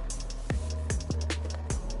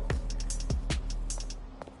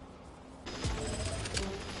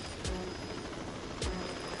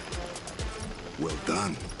 Well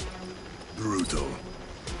done. Brutal.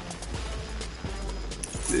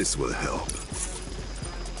 This will help.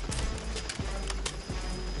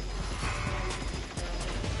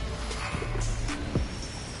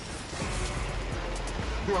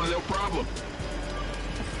 Well, no problem.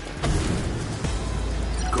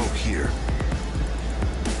 Go here.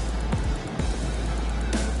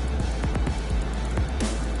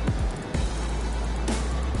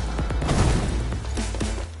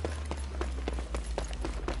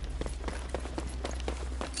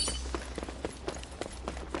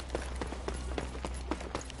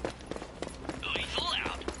 Lethal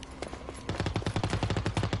out.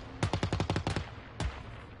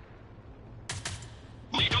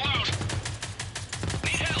 Lethal out.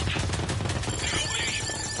 Need help. Help me.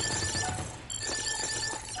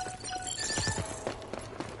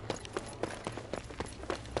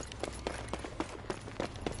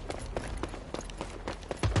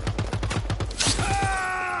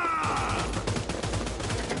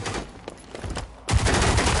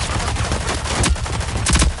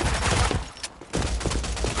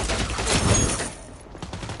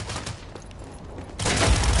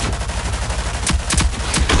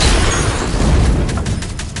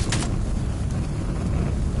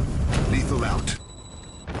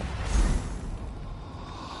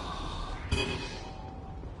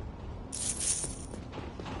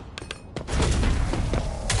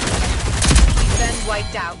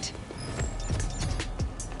 wiped out.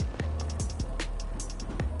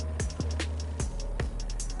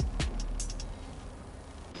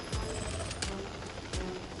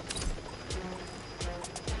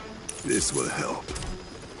 This will help.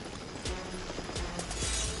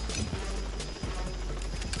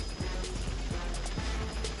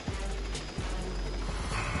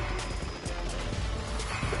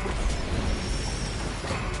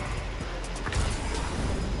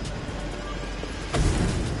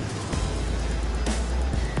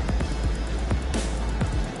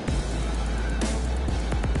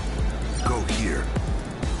 Go here.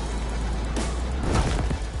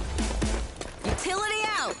 Utility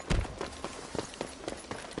out!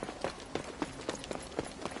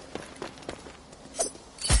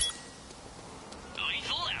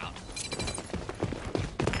 Lethal out.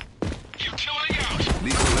 Utility out.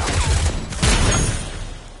 Lethal out.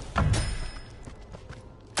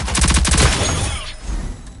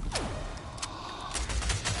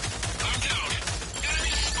 I'm down.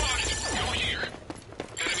 Enemy spotted. Go here.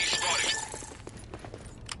 Enemy spotted.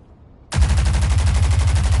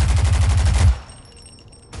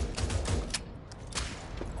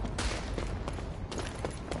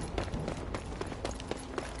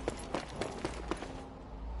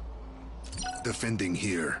 Defending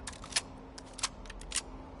here.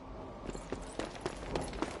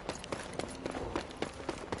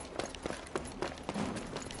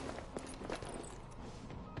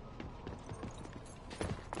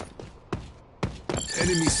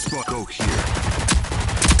 Enemy spot. Go here.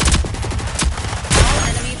 All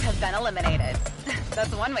enemies have been eliminated.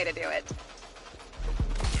 That's one way to do it.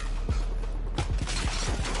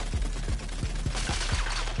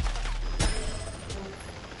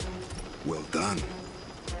 Well done.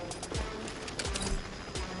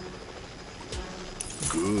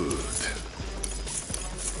 Good.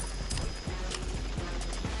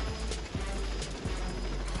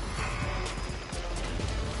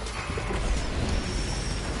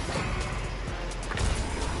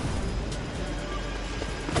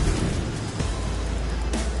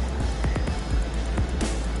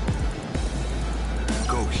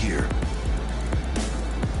 Go here.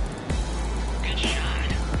 Good shot.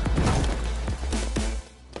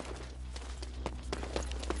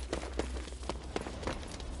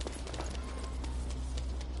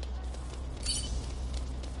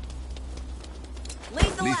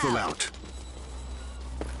 Lethal, Lethal out! out.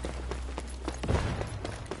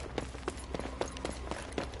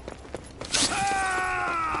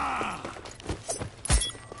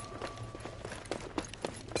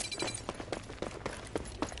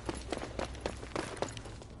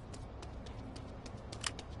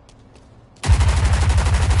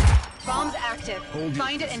 Bomb's active. Hold your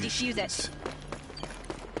Find it and defuse positions. it.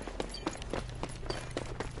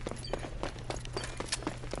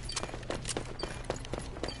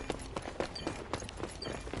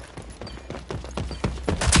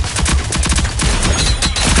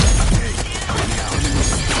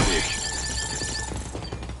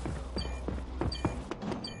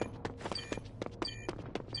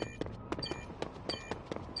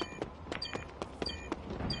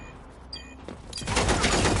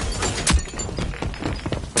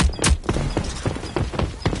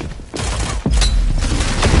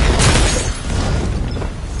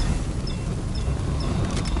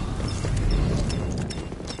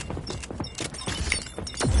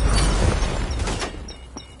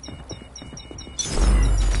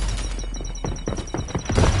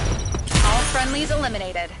 All friendlies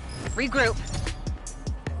eliminated. Regroup.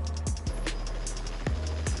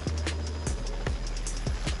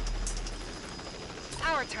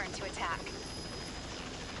 Our turn to attack.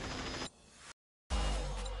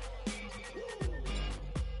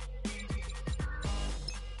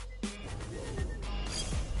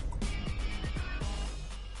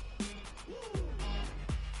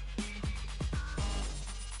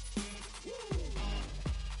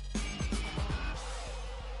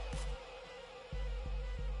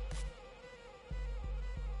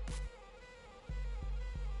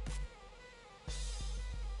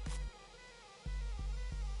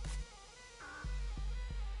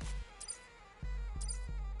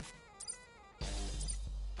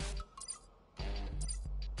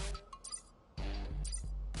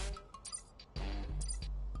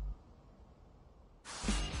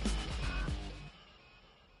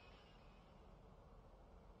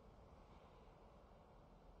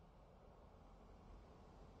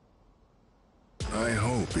 I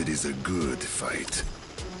hope it is a good fight.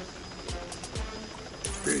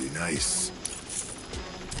 Very nice.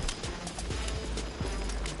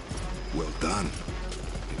 Well done.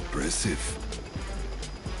 Impressive.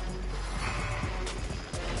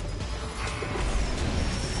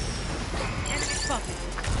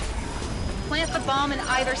 the bomb in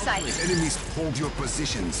either site. Enemies, hold your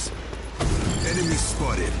positions. Enemy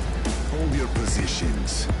spotted. Hold your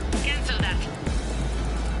positions. Cancel that.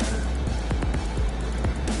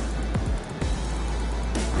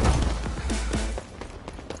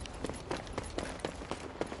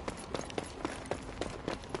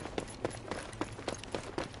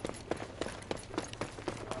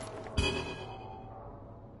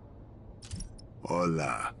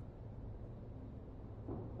 Hola.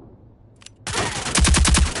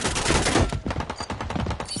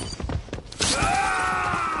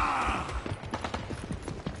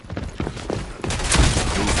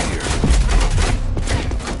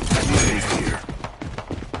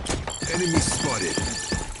 Enemy spotted.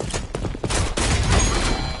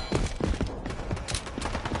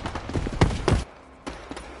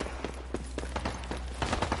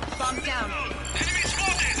 Bomb down. Enemy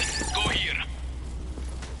spotted! Go here.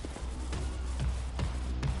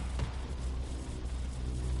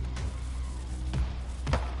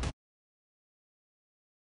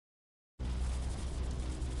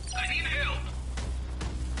 I need help.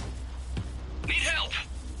 Need help.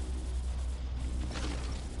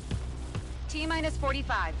 T-minus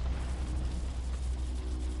 45.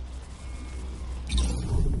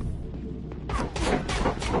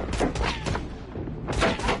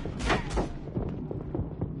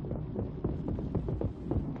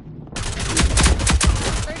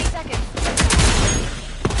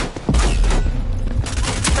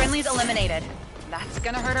 Friendly's eliminated. That's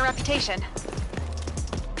gonna hurt our reputation.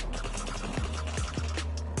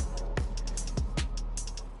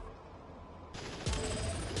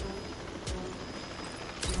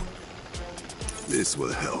 This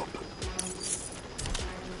will help.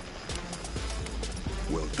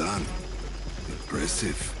 Well done.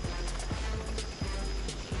 Impressive.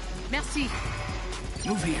 Merci.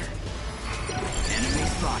 Move here. Enemy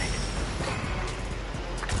spotted.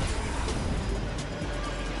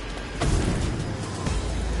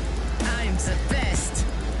 I'm the best.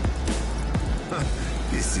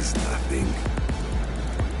 This is nothing.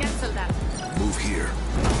 Cancel that. Move here.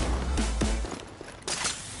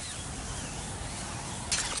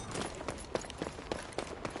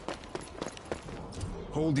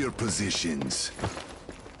 Hold your positions.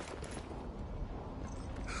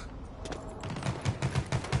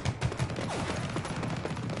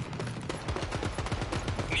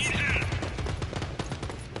 Need help.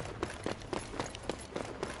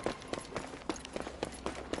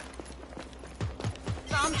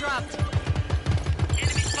 Bomb dropped.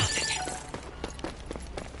 Enemy spotted.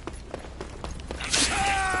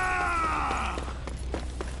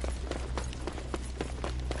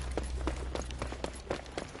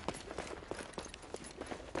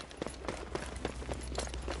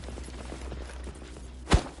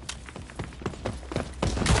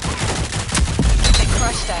 They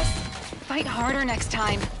crushed us. Fight harder next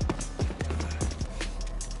time.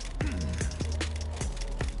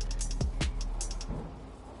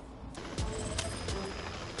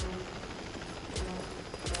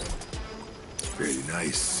 Very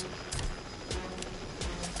nice.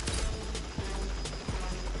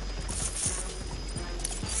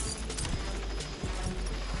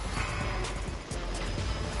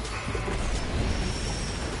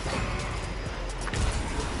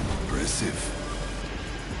 Impressive.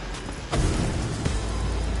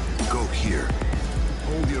 Go here.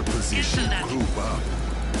 Hold your position. Cancel that. Group up.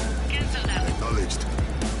 Cancel that. Acknowledged.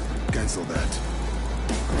 Cancel that.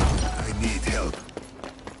 I need help.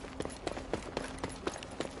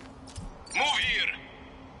 Move here.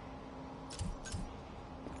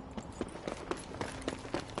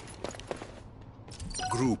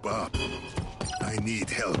 Group up. I need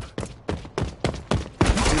help.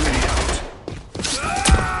 Utility out.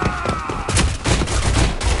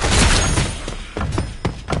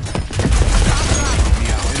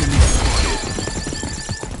 Yeah, enemy spotted.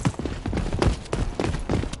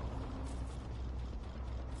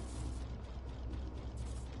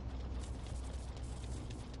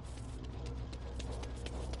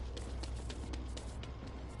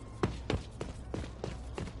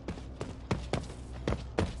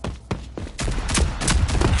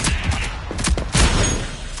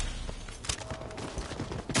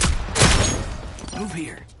 Move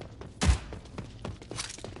here.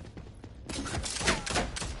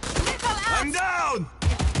 I'm down!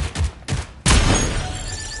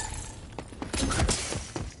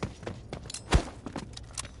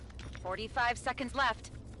 45 seconds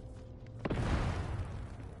left.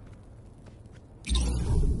 These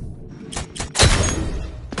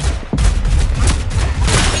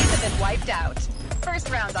have been wiped out. First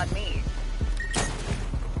round on me.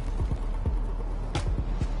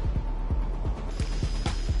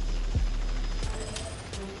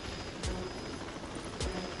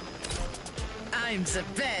 Time's the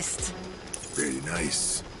best. Very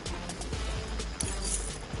nice.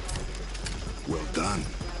 Well done.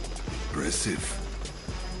 Impressive.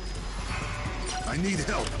 I need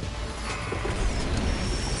help.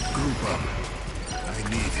 Group up. I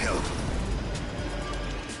need help.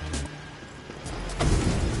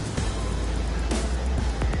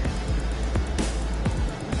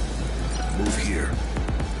 Move here.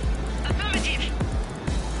 Affirmative.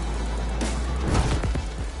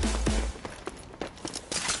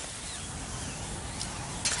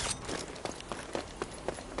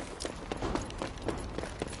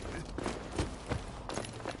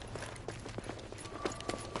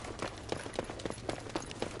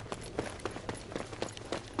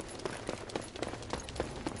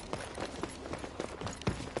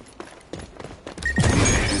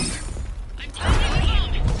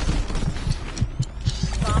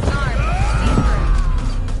 Bombs armed.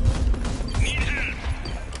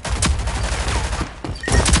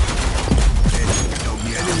 Help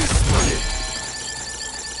me. Enemy spotted.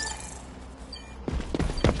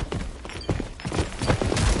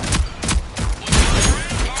 See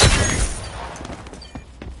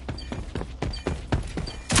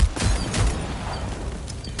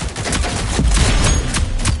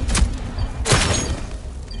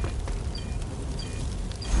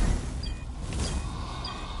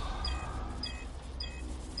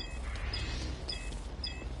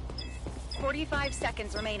 45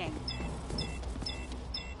 seconds remaining.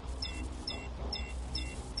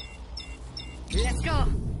 Let's go.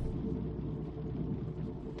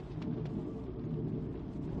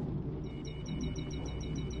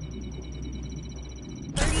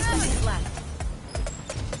 Seconds left.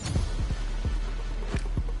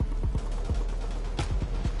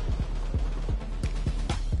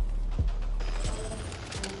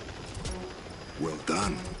 Well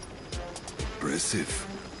done. Impressive.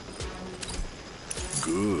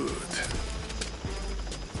 Good.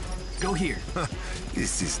 Go here.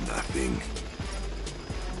 This is nothing.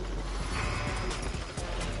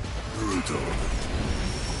 Brutal.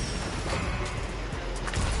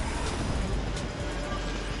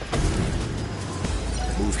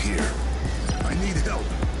 Move here. I need help.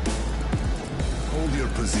 Hold your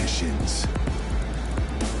positions.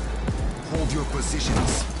 Hold your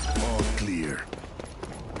positions. All clear.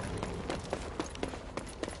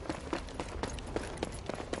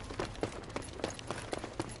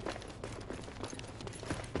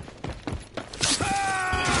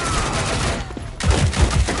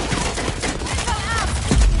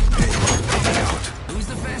 Who's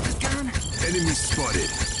the fastest gun? Enemy spotted.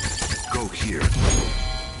 Go here.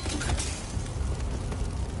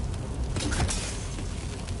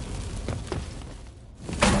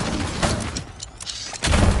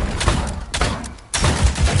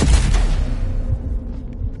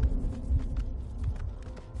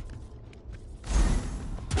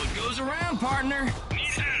 What goes around, partner?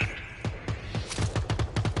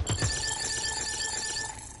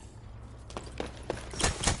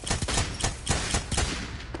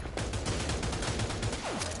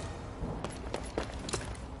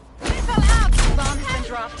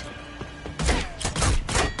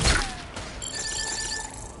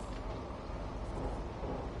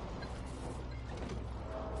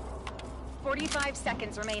 45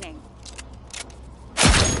 seconds remaining.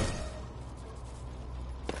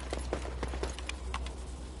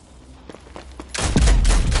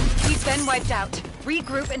 We've been wiped out.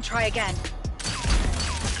 Regroup and try again.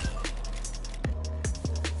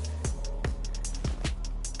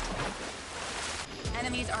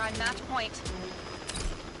 Enemies are on match point.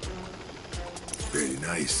 Very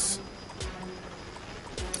nice.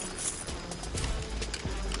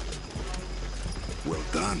 Well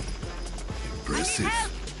done. Impressive.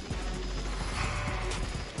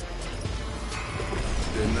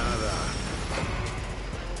 De nada.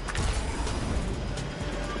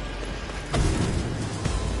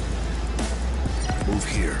 Move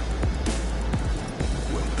here.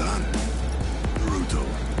 Well done. Brutal.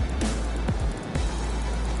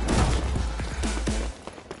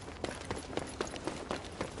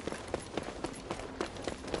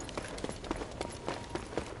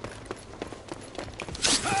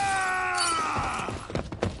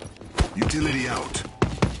 Utility out.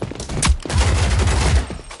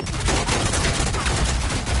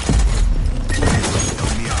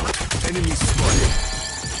 Help me out. Enemy spotted.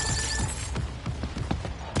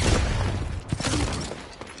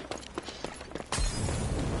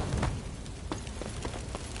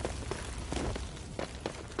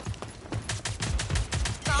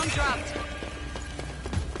 Bomb dropped.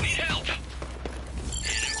 Need help.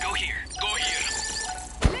 Go here. Go here.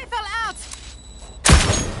 Lethal out!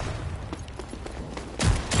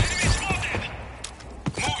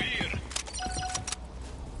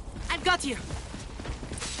 tir.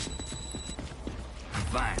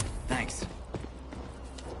 Fine, thanks.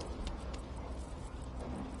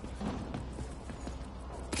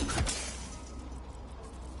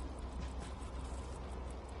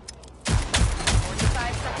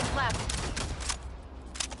 Five seconds left.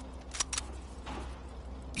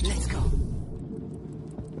 Let's go.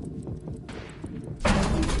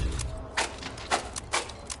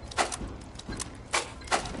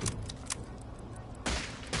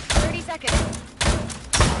 Seconds.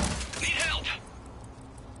 Need help!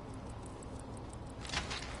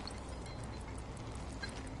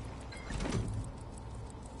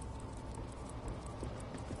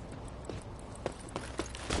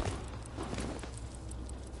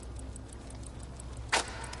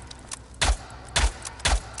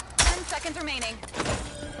 Seconds remaining.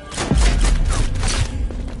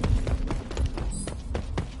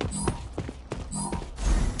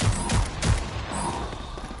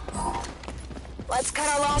 Let's cut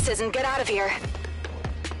our losses and get out of here.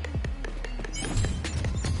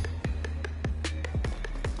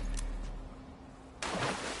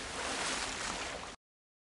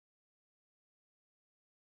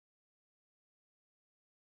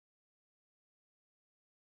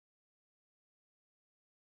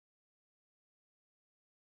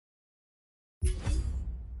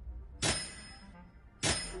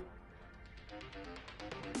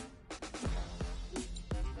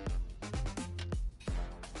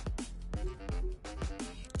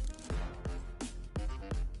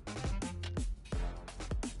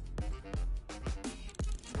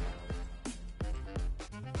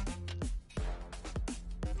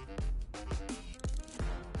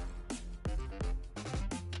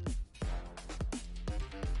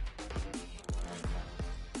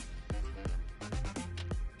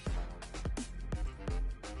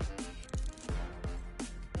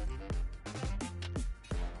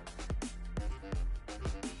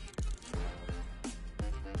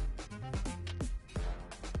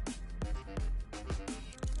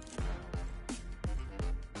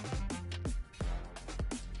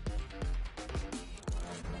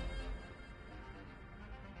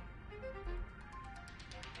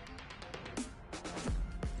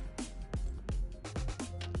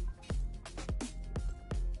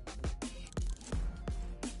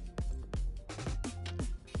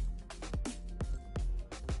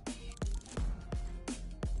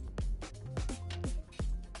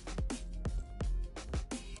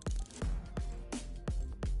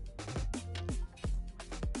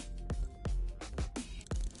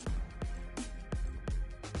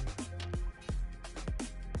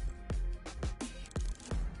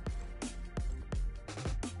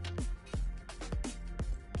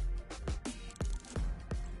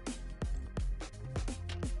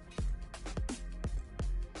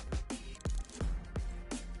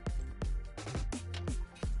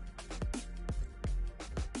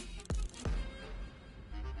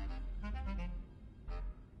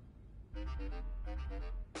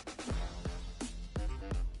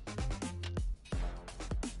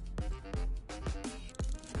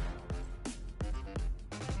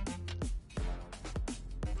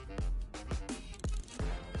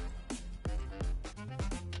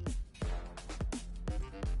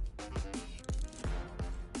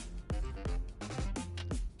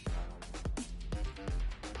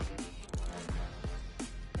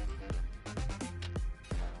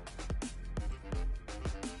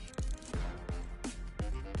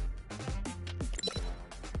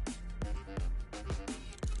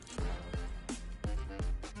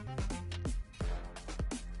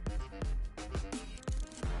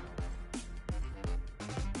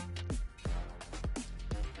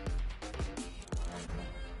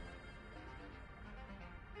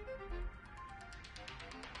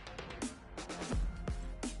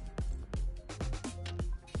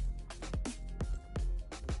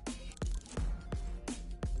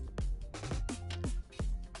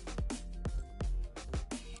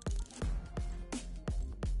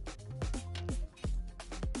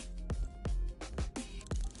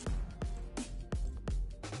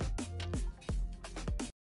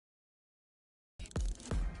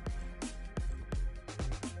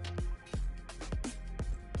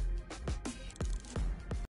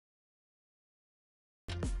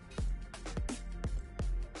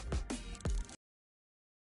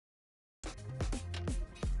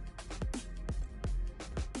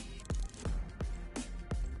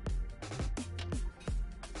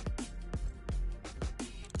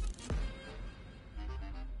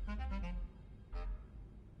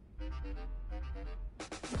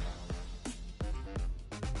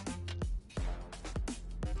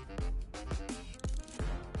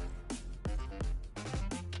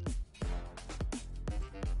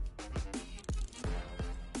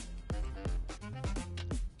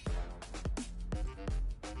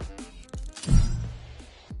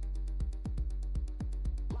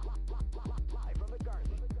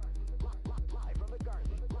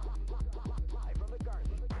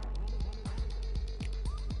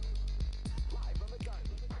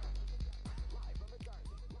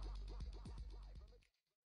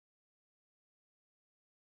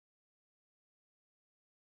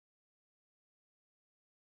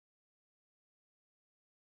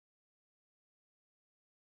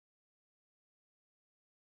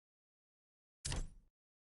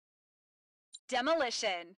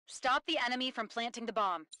 Demolition. Stop the enemy from planting the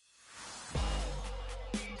bomb.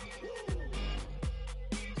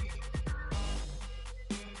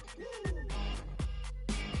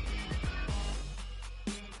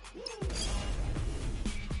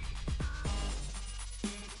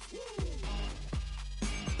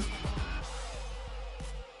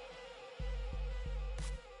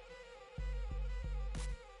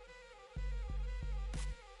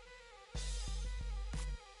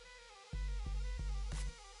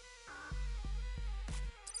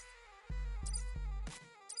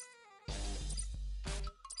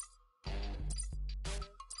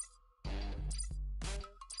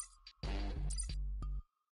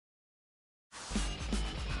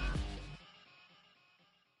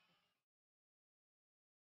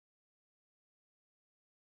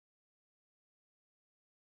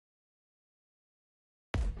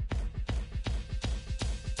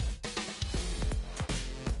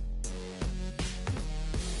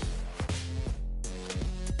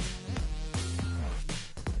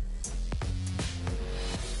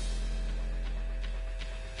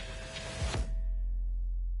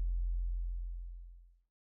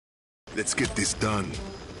 Let's get this done.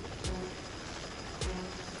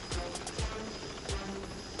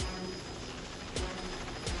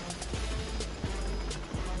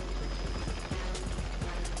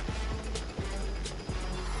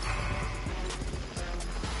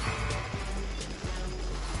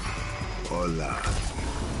 Hola.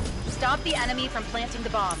 Stop the enemy from planting the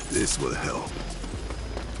bomb. This will help.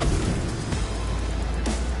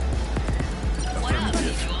 What up,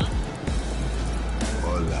 Joshua?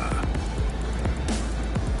 Hola.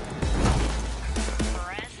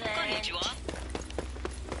 Present. Konnichiwa.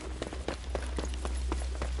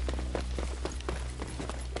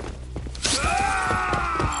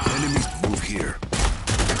 Enemies move here.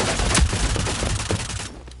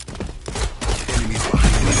 Enemies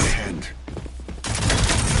behind my hand.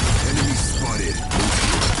 Enemies spotted. Move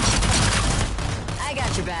here. I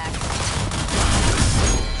got your back.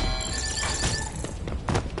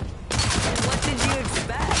 What did you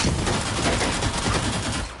expect?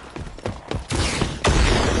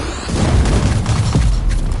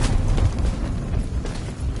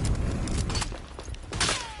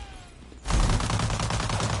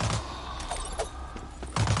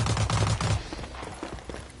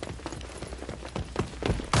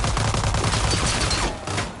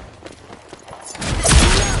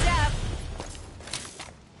 Step.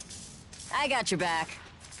 I got your back.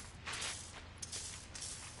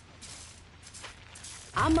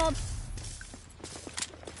 I'm up.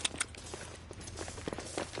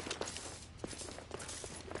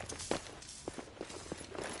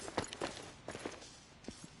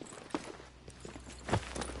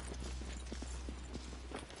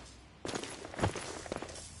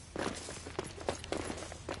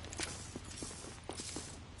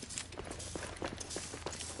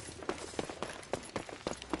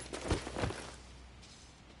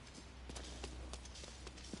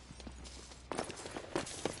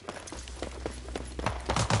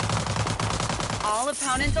 All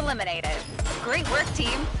opponents eliminated. Great work,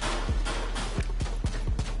 team.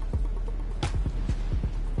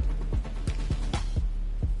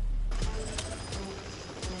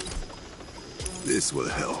 This will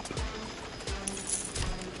help.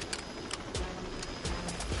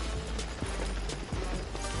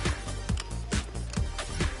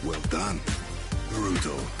 Well done.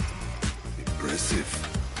 Brutal. Impressive.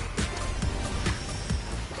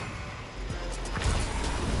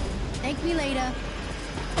 Thank me later.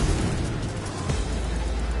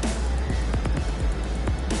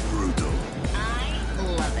 Brutal. I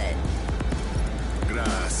love it.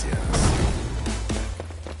 Gracias.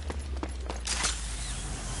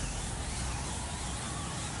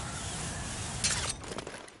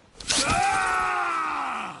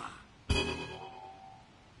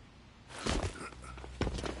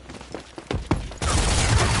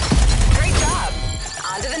 Great job.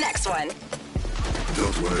 On to the next one.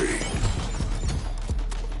 Don't worry.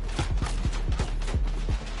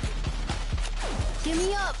 Give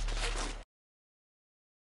me up.